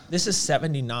questions. This is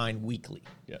 79 weekly.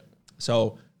 yeah.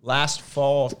 So last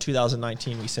fall of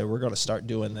 2019, we said we're going to start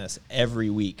doing this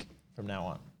every week from now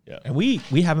on. Yeah. And we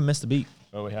haven't missed a beat.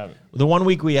 Oh, we haven't. The 1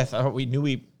 week I thought we knew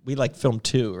we like filmed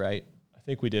 2, right? I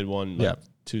think we did one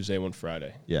Tuesday, one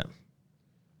Friday. Yeah.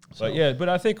 But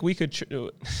I think we could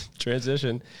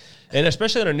transition, and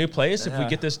especially in our new place, if we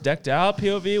get this decked out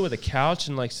POV with a couch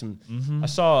and like some. I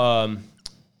saw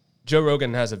Joe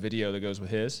Rogan has a video that goes with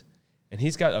his, and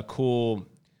he's got a cool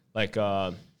like.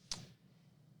 I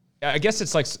guess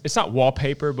it's like it's not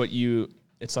wallpaper, but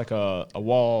it's like a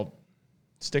wall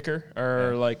sticker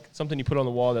or like something you put on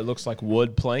the wall that looks like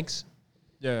wood planks.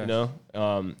 Yeah.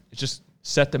 It's just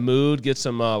set the mood, get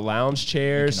some lounge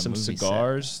chairs, Making a some movie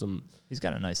cigars, some. He's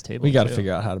got a nice table. We got to too.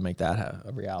 figure out how to make that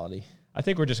a reality. I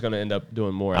think we're just going to end up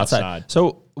doing more outside.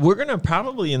 So we're gonna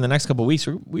probably in the next couple of weeks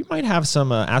we might have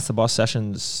some Ask the Boss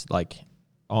sessions like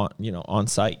on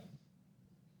site,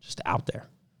 just out there.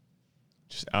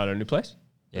 Just out at our new place.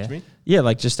 Yeah. What you mean? Yeah,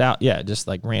 like just out. Yeah, just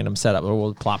like random setup, or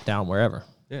we'll plop down wherever.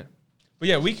 Yeah. But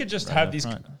yeah, we could just have up these.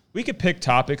 front. We could pick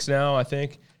topics now, I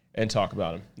think, and talk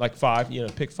about them. Like 5,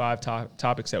 pick 5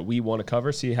 topics that we want to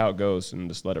cover, see how it goes, and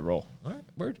just let it roll. All right,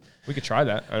 word. We could try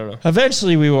that. I don't know.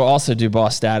 Eventually, we will also do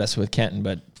boss status with Kenton,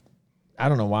 but I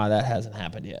don't know why that hasn't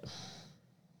happened yet.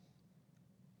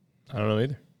 I don't know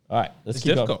either. All right, let's It's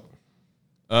keep difficult.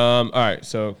 going. All right,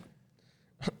 so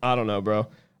I don't know, bro.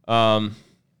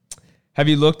 Have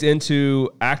you looked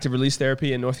into active release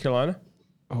therapy in North Carolina?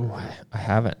 Oh, I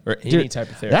haven't. Or any type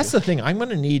of therapy. That's the thing. I'm going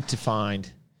to need to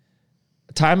find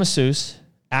a Thai masseuse,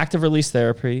 active release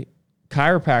therapy,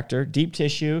 chiropractor, deep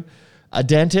tissue, a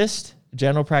dentist,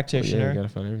 general practitioner. you gotta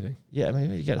find everything. Yeah,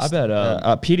 maybe you got. I bet,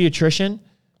 a pediatrician,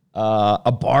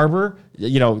 a barber.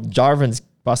 Jarvin's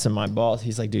busting my balls.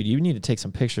 He's like, dude, you need to take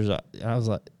some pictures. And I was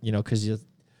like, because you're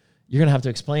gonna have to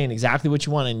explain exactly what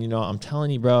you want. And I'm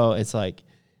telling you, bro, it's like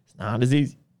it's not as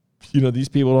easy. These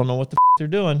people don't know what the they're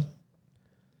doing.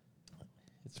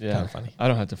 It's kind of funny. I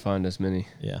don't have to find as many.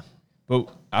 Yeah.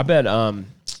 But I bet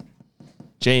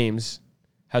James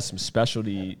has some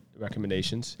specialty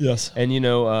recommendations. Yes. And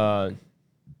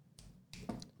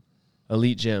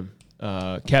Elite Gym,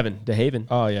 Kevin DeHaven.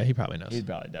 Oh yeah, he probably knows. He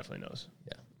probably definitely knows.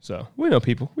 Yeah. So we know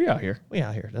people. We out here. We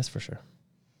out here, that's for sure.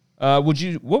 What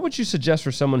would you suggest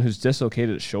for someone who's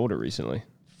dislocated a shoulder recently?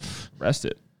 Rest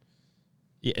it.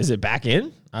 Yeah, is it back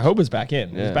in? I hope it's back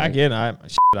in. If it's back in. I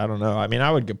don't know. I mean,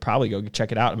 I would probably go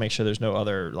check it out and make sure there's no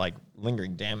other like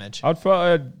lingering damage.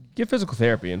 I'd get physical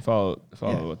therapy and follow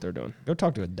what they're doing. Go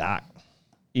talk to a doc.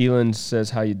 Elon says,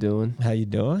 "How you doing?" How you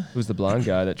doing? Who's the blonde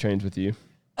guy that trains with you?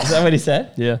 Is that what he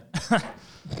said? Yeah,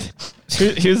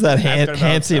 Who's that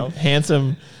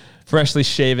handsome? freshly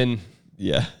shaven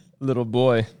Yeah. little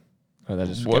boy. Oh, that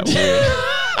just got weird.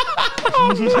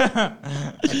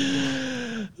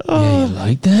 Yeah, you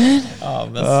like that? Oh,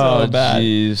 that's so bad.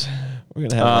 Jeez. We're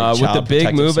gonna have like, with the child big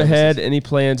protective move services. ahead, any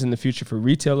plans in the future for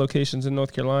retail locations in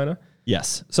North Carolina?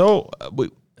 Yes. So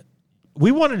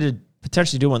we wanted to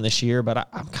potentially do one this year, but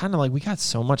I'm kind of like, we got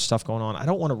so much stuff going on. I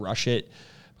don't want to rush it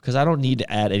because I don't need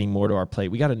to add any more to our plate.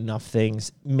 We got enough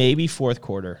things. Maybe fourth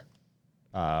quarter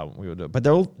we will do it. But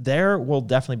there will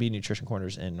definitely be nutrition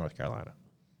corners in North Carolina.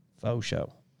 Faux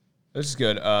show. This is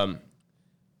good.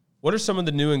 What are some of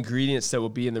the new ingredients that will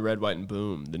be in the Red, White, and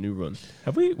Boom, the new run?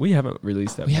 We haven't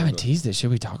released that. We haven't teased it.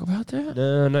 Should we talk about that?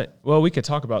 No. Well, we could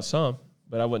talk about some,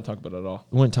 but I wouldn't talk about it at all.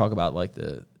 We wouldn't talk about like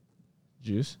the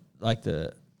Juice? like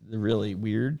the really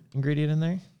weird ingredient in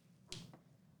there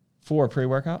for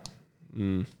pre-workout.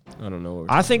 I don't know.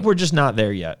 I think we're just not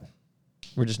there yet.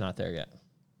 We're just not there yet.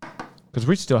 Because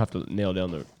we still have to nail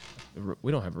down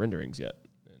we don't have renderings yet.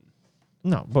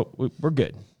 No, but we're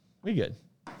good. We good.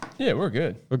 Yeah, we're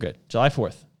good. We're good. July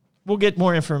 4th. We'll get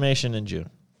more information in June.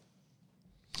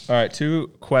 All right, 2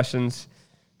 questions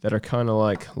that are kind of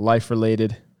like life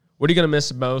related. What are you going to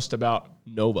miss most about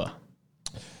Nova?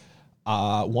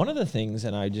 One of the things,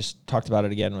 and I just talked about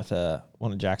it again with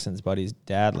one of Jackson's buddies'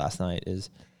 dad last night, is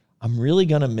I'm really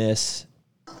going to miss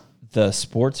the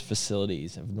sports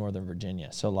facilities of Northern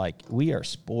Virginia. So, like, we are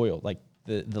spoiled. Like,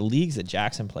 the leagues that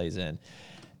Jackson plays in.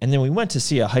 And then we went to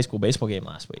see a high school baseball game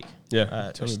last week.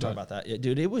 Yeah, tell me about that. Yeah,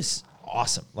 dude, it was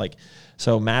awesome. Like,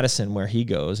 so Madison, where he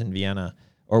goes in Vienna,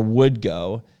 or would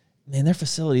go, man, their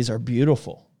facilities are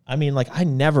beautiful. I mean, like, I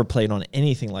never played on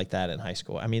anything like that in high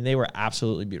school. I mean, they were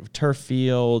absolutely beautiful. Turf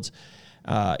fields.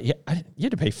 You had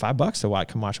to pay $5 to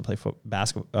come watch them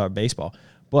play baseball.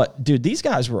 But, dude, these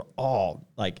guys were all,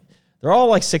 like, they're all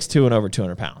like 6'2" and over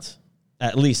 200 pounds.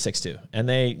 At least 6'2". And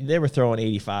they were throwing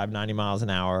 85, 90 miles an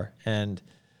hour. And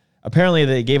apparently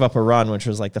they gave up a run, which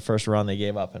was like the first run they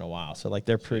gave up in a while. So like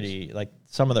they're pretty, like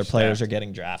some of their players are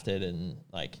getting drafted, and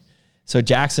like, so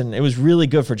Jackson, it was really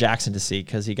good for Jackson to see,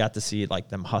 because he got to see like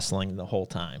them hustling the whole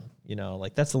time. You know,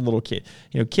 like that's a little kid.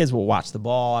 You know, kids will watch the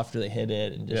ball after they hit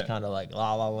it and just kind of like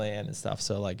la la land and stuff.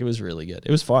 So like it was really good.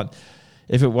 It was fun.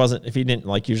 If he didn't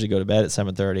like usually go to bed at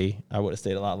 7:30, I would have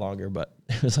stayed a lot longer. But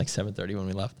it was like 7:30 when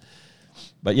we left.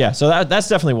 But yeah, so that's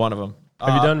definitely one of them.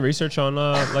 Have you done research on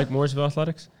like Mooresville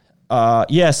Athletics?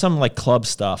 Yeah, some like club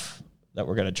stuff that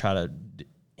we're gonna try to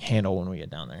handle when we get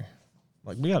down there.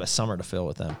 Like we got a summer to fill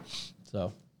with them,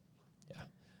 so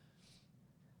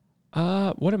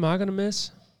yeah. What am I gonna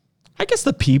miss? I guess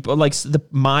the people, like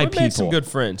my people. Made some good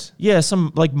friends. Yeah,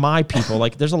 some like my people.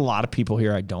 Like there's a lot of people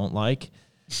here I don't like.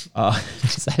 Is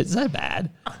that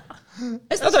bad?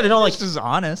 It's not that I don't like. This is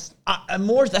honest.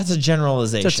 More. That's a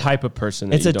generalization. It's a type of person.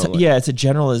 That It's you don't like. yeah. It's a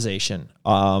generalization.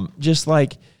 Just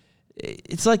like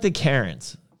it's like the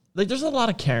Karens. Like there's a lot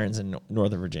of Karens in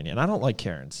Northern Virginia, and I don't like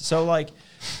Karens. So like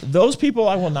those people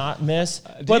I will not miss.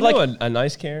 Do But you like know a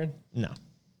nice Karen? no.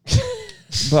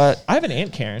 But I have an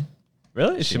Aunt Karen.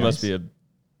 Really? She must be a.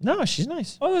 No, she's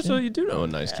nice. Oh, that's what you do know a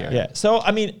nice Karen. Yeah. So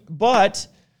I mean, but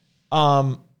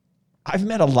I've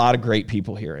met a lot of great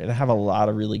people here, and I have a lot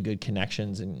of really good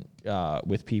connections and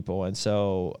with people, and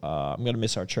so I'm gonna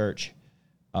miss our church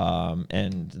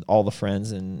and all the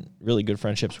friends and really good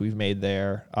friendships we've made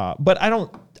there. But I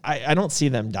don't see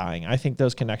them dying. I think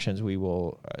those connections we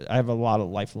will. I have a lot of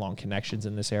lifelong connections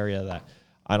in this area that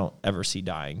I don't ever see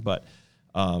dying. But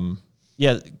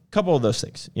yeah, a couple of those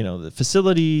things. You know, the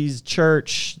facilities,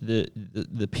 church,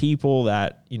 the people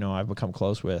that I've become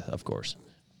close with, of course.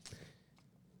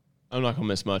 I'm not going to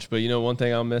miss much, but one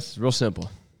thing I'll miss is real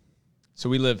simple. So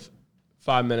we live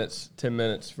 5 minutes, 10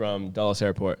 minutes from Dulles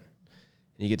Airport, and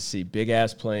you get to see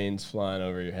big-ass planes flying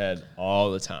over your head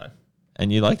all the time. And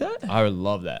you like that? I would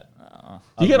love that.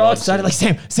 You get all excited like,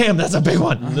 Sam, that's a big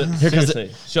one. Here comes Seriously.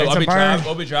 it. So It's a bird.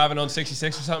 we'll be driving on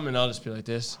 66 or something, and I'll just be like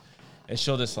this, and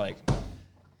she'll just like,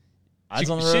 Eyes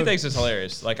on the she road. thinks it's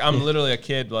hilarious. Like, I'm literally a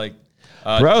kid, like,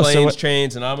 Bro, so planes,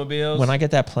 trains, and automobiles. When I get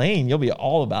that plane, you'll be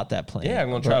all about that plane. I'm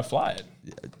going to try to fly it.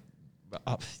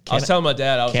 I was Can telling my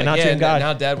dad, I was cannot like, dream God.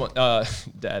 now Dad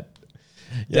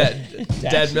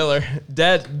Miller,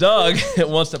 Dad Doug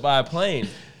wants to buy a plane.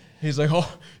 He's like, oh,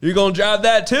 you going to drive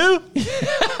that too?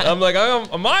 I'm like,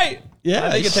 I might. Yeah,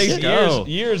 I think it takes go.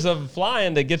 years of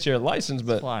flying to get your license,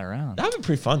 but Fly around. That would be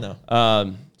pretty fun though.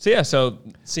 so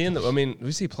seeing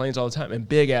we see planes all the time and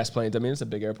big ass planes. I mean, it's a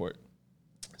big airport.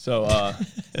 So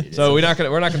we're not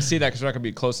gonna see that because we're not gonna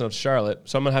be close enough to Charlotte.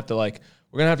 So I'm gonna have to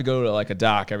we're gonna have to go to a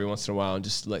dock every once in a while and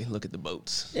just look at the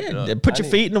boats. Yeah, put your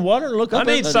feet in the water and look up.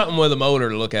 I need something with a motor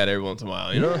to look at every once in a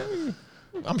while. You know,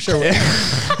 I'm sure. that's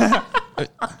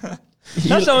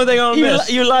the only thing I'm gonna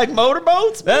miss. You like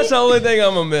motorboats? That's the only thing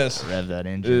I'm gonna miss Rev that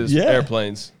engine. is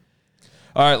airplanes.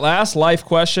 All right, last life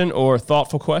question or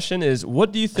thoughtful question is: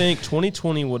 what do you think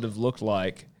 2020 would have looked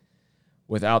like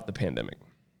without the pandemic?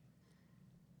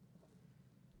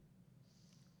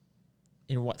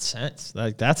 In what sense?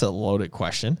 That's a loaded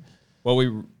question. Well,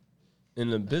 in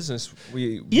the business,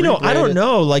 I don't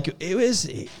know.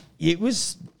 It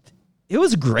was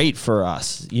great for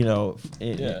us. I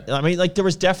mean, there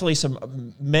was definitely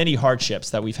many hardships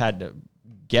that we've had to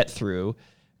get through,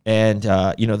 and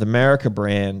the America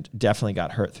brand definitely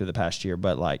got hurt through the past year.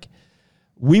 But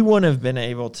we wouldn't have been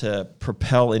able to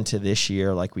propel into this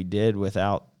year like we did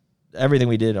without everything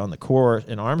we did on the core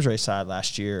and arms race side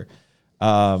last year.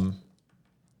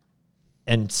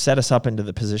 And set us up into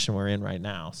the position we're in right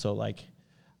now. So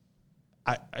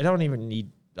I don't even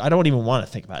want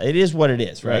to think about it. It is what it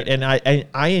is, right? And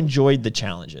I enjoyed the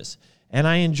challenges, and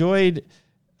I enjoyed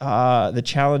the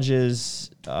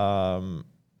challenges and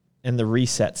the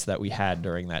resets that we had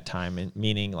during that time. And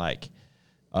meaning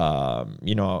ever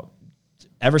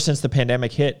since the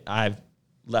pandemic hit, I've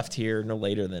left here no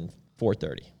later than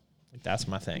 4:30. That's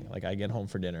my thing. I get home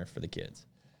for dinner for the kids.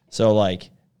 So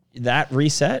that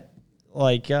reset.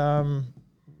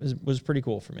 Was pretty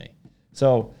cool for me.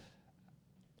 So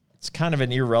it's kind of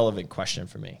an irrelevant question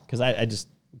for me because I just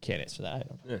can't answer that.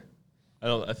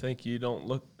 I think you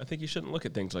shouldn't look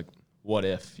at things like what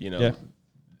if,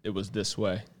 it was this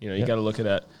way. You got to look at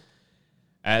it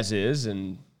as is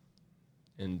and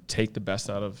take the best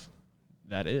out of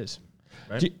that is.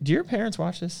 Right? Do your parents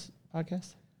watch this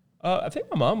podcast? I think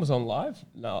my mom was on live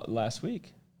last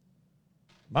week.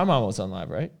 My mom was on live,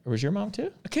 right? Or was your mom too?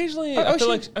 Occasionally, I feel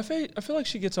like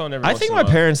she gets on every. I think my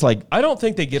parents I don't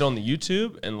think they get on the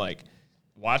YouTube and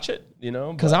watch it,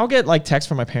 Because I'll get texts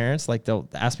from my parents, they'll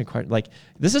ask me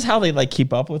this is how they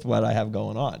keep up with what I have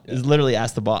going on. Is literally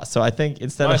ask the boss. So I think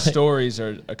instead my of stories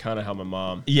are kind of how my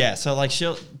mom. Yeah, so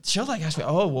she'll ask me,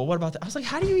 oh well, what about that? I was like,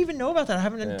 how do you even know about that? I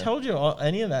haven't told you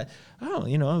any of that. Oh,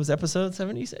 it was episode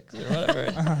 76 or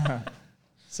whatever.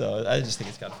 So I just think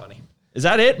it's kind of funny. Is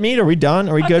that it, Meat? Are we done?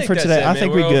 Are we good for today? I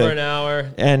think we're good. Over an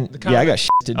hour. And I got shit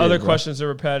to do. Other questions are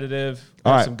repetitive.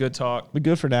 All right. Some good talk. We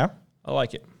good for now? I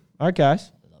like it. All right,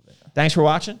 guys. Thanks for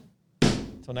watching.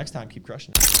 Until next time, keep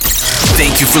crushing it.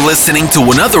 Thank you for listening to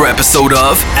another episode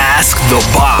of Ask the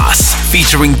Boss,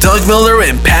 featuring Doug Miller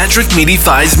and Patrick Meaty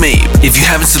Thighs Mabe. If you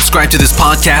haven't subscribed to this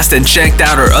podcast and checked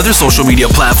out our other social media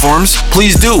platforms,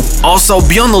 please do. Also,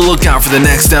 be on the lookout for the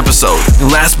next episode.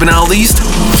 And last but not least,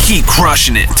 keep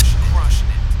crushing it.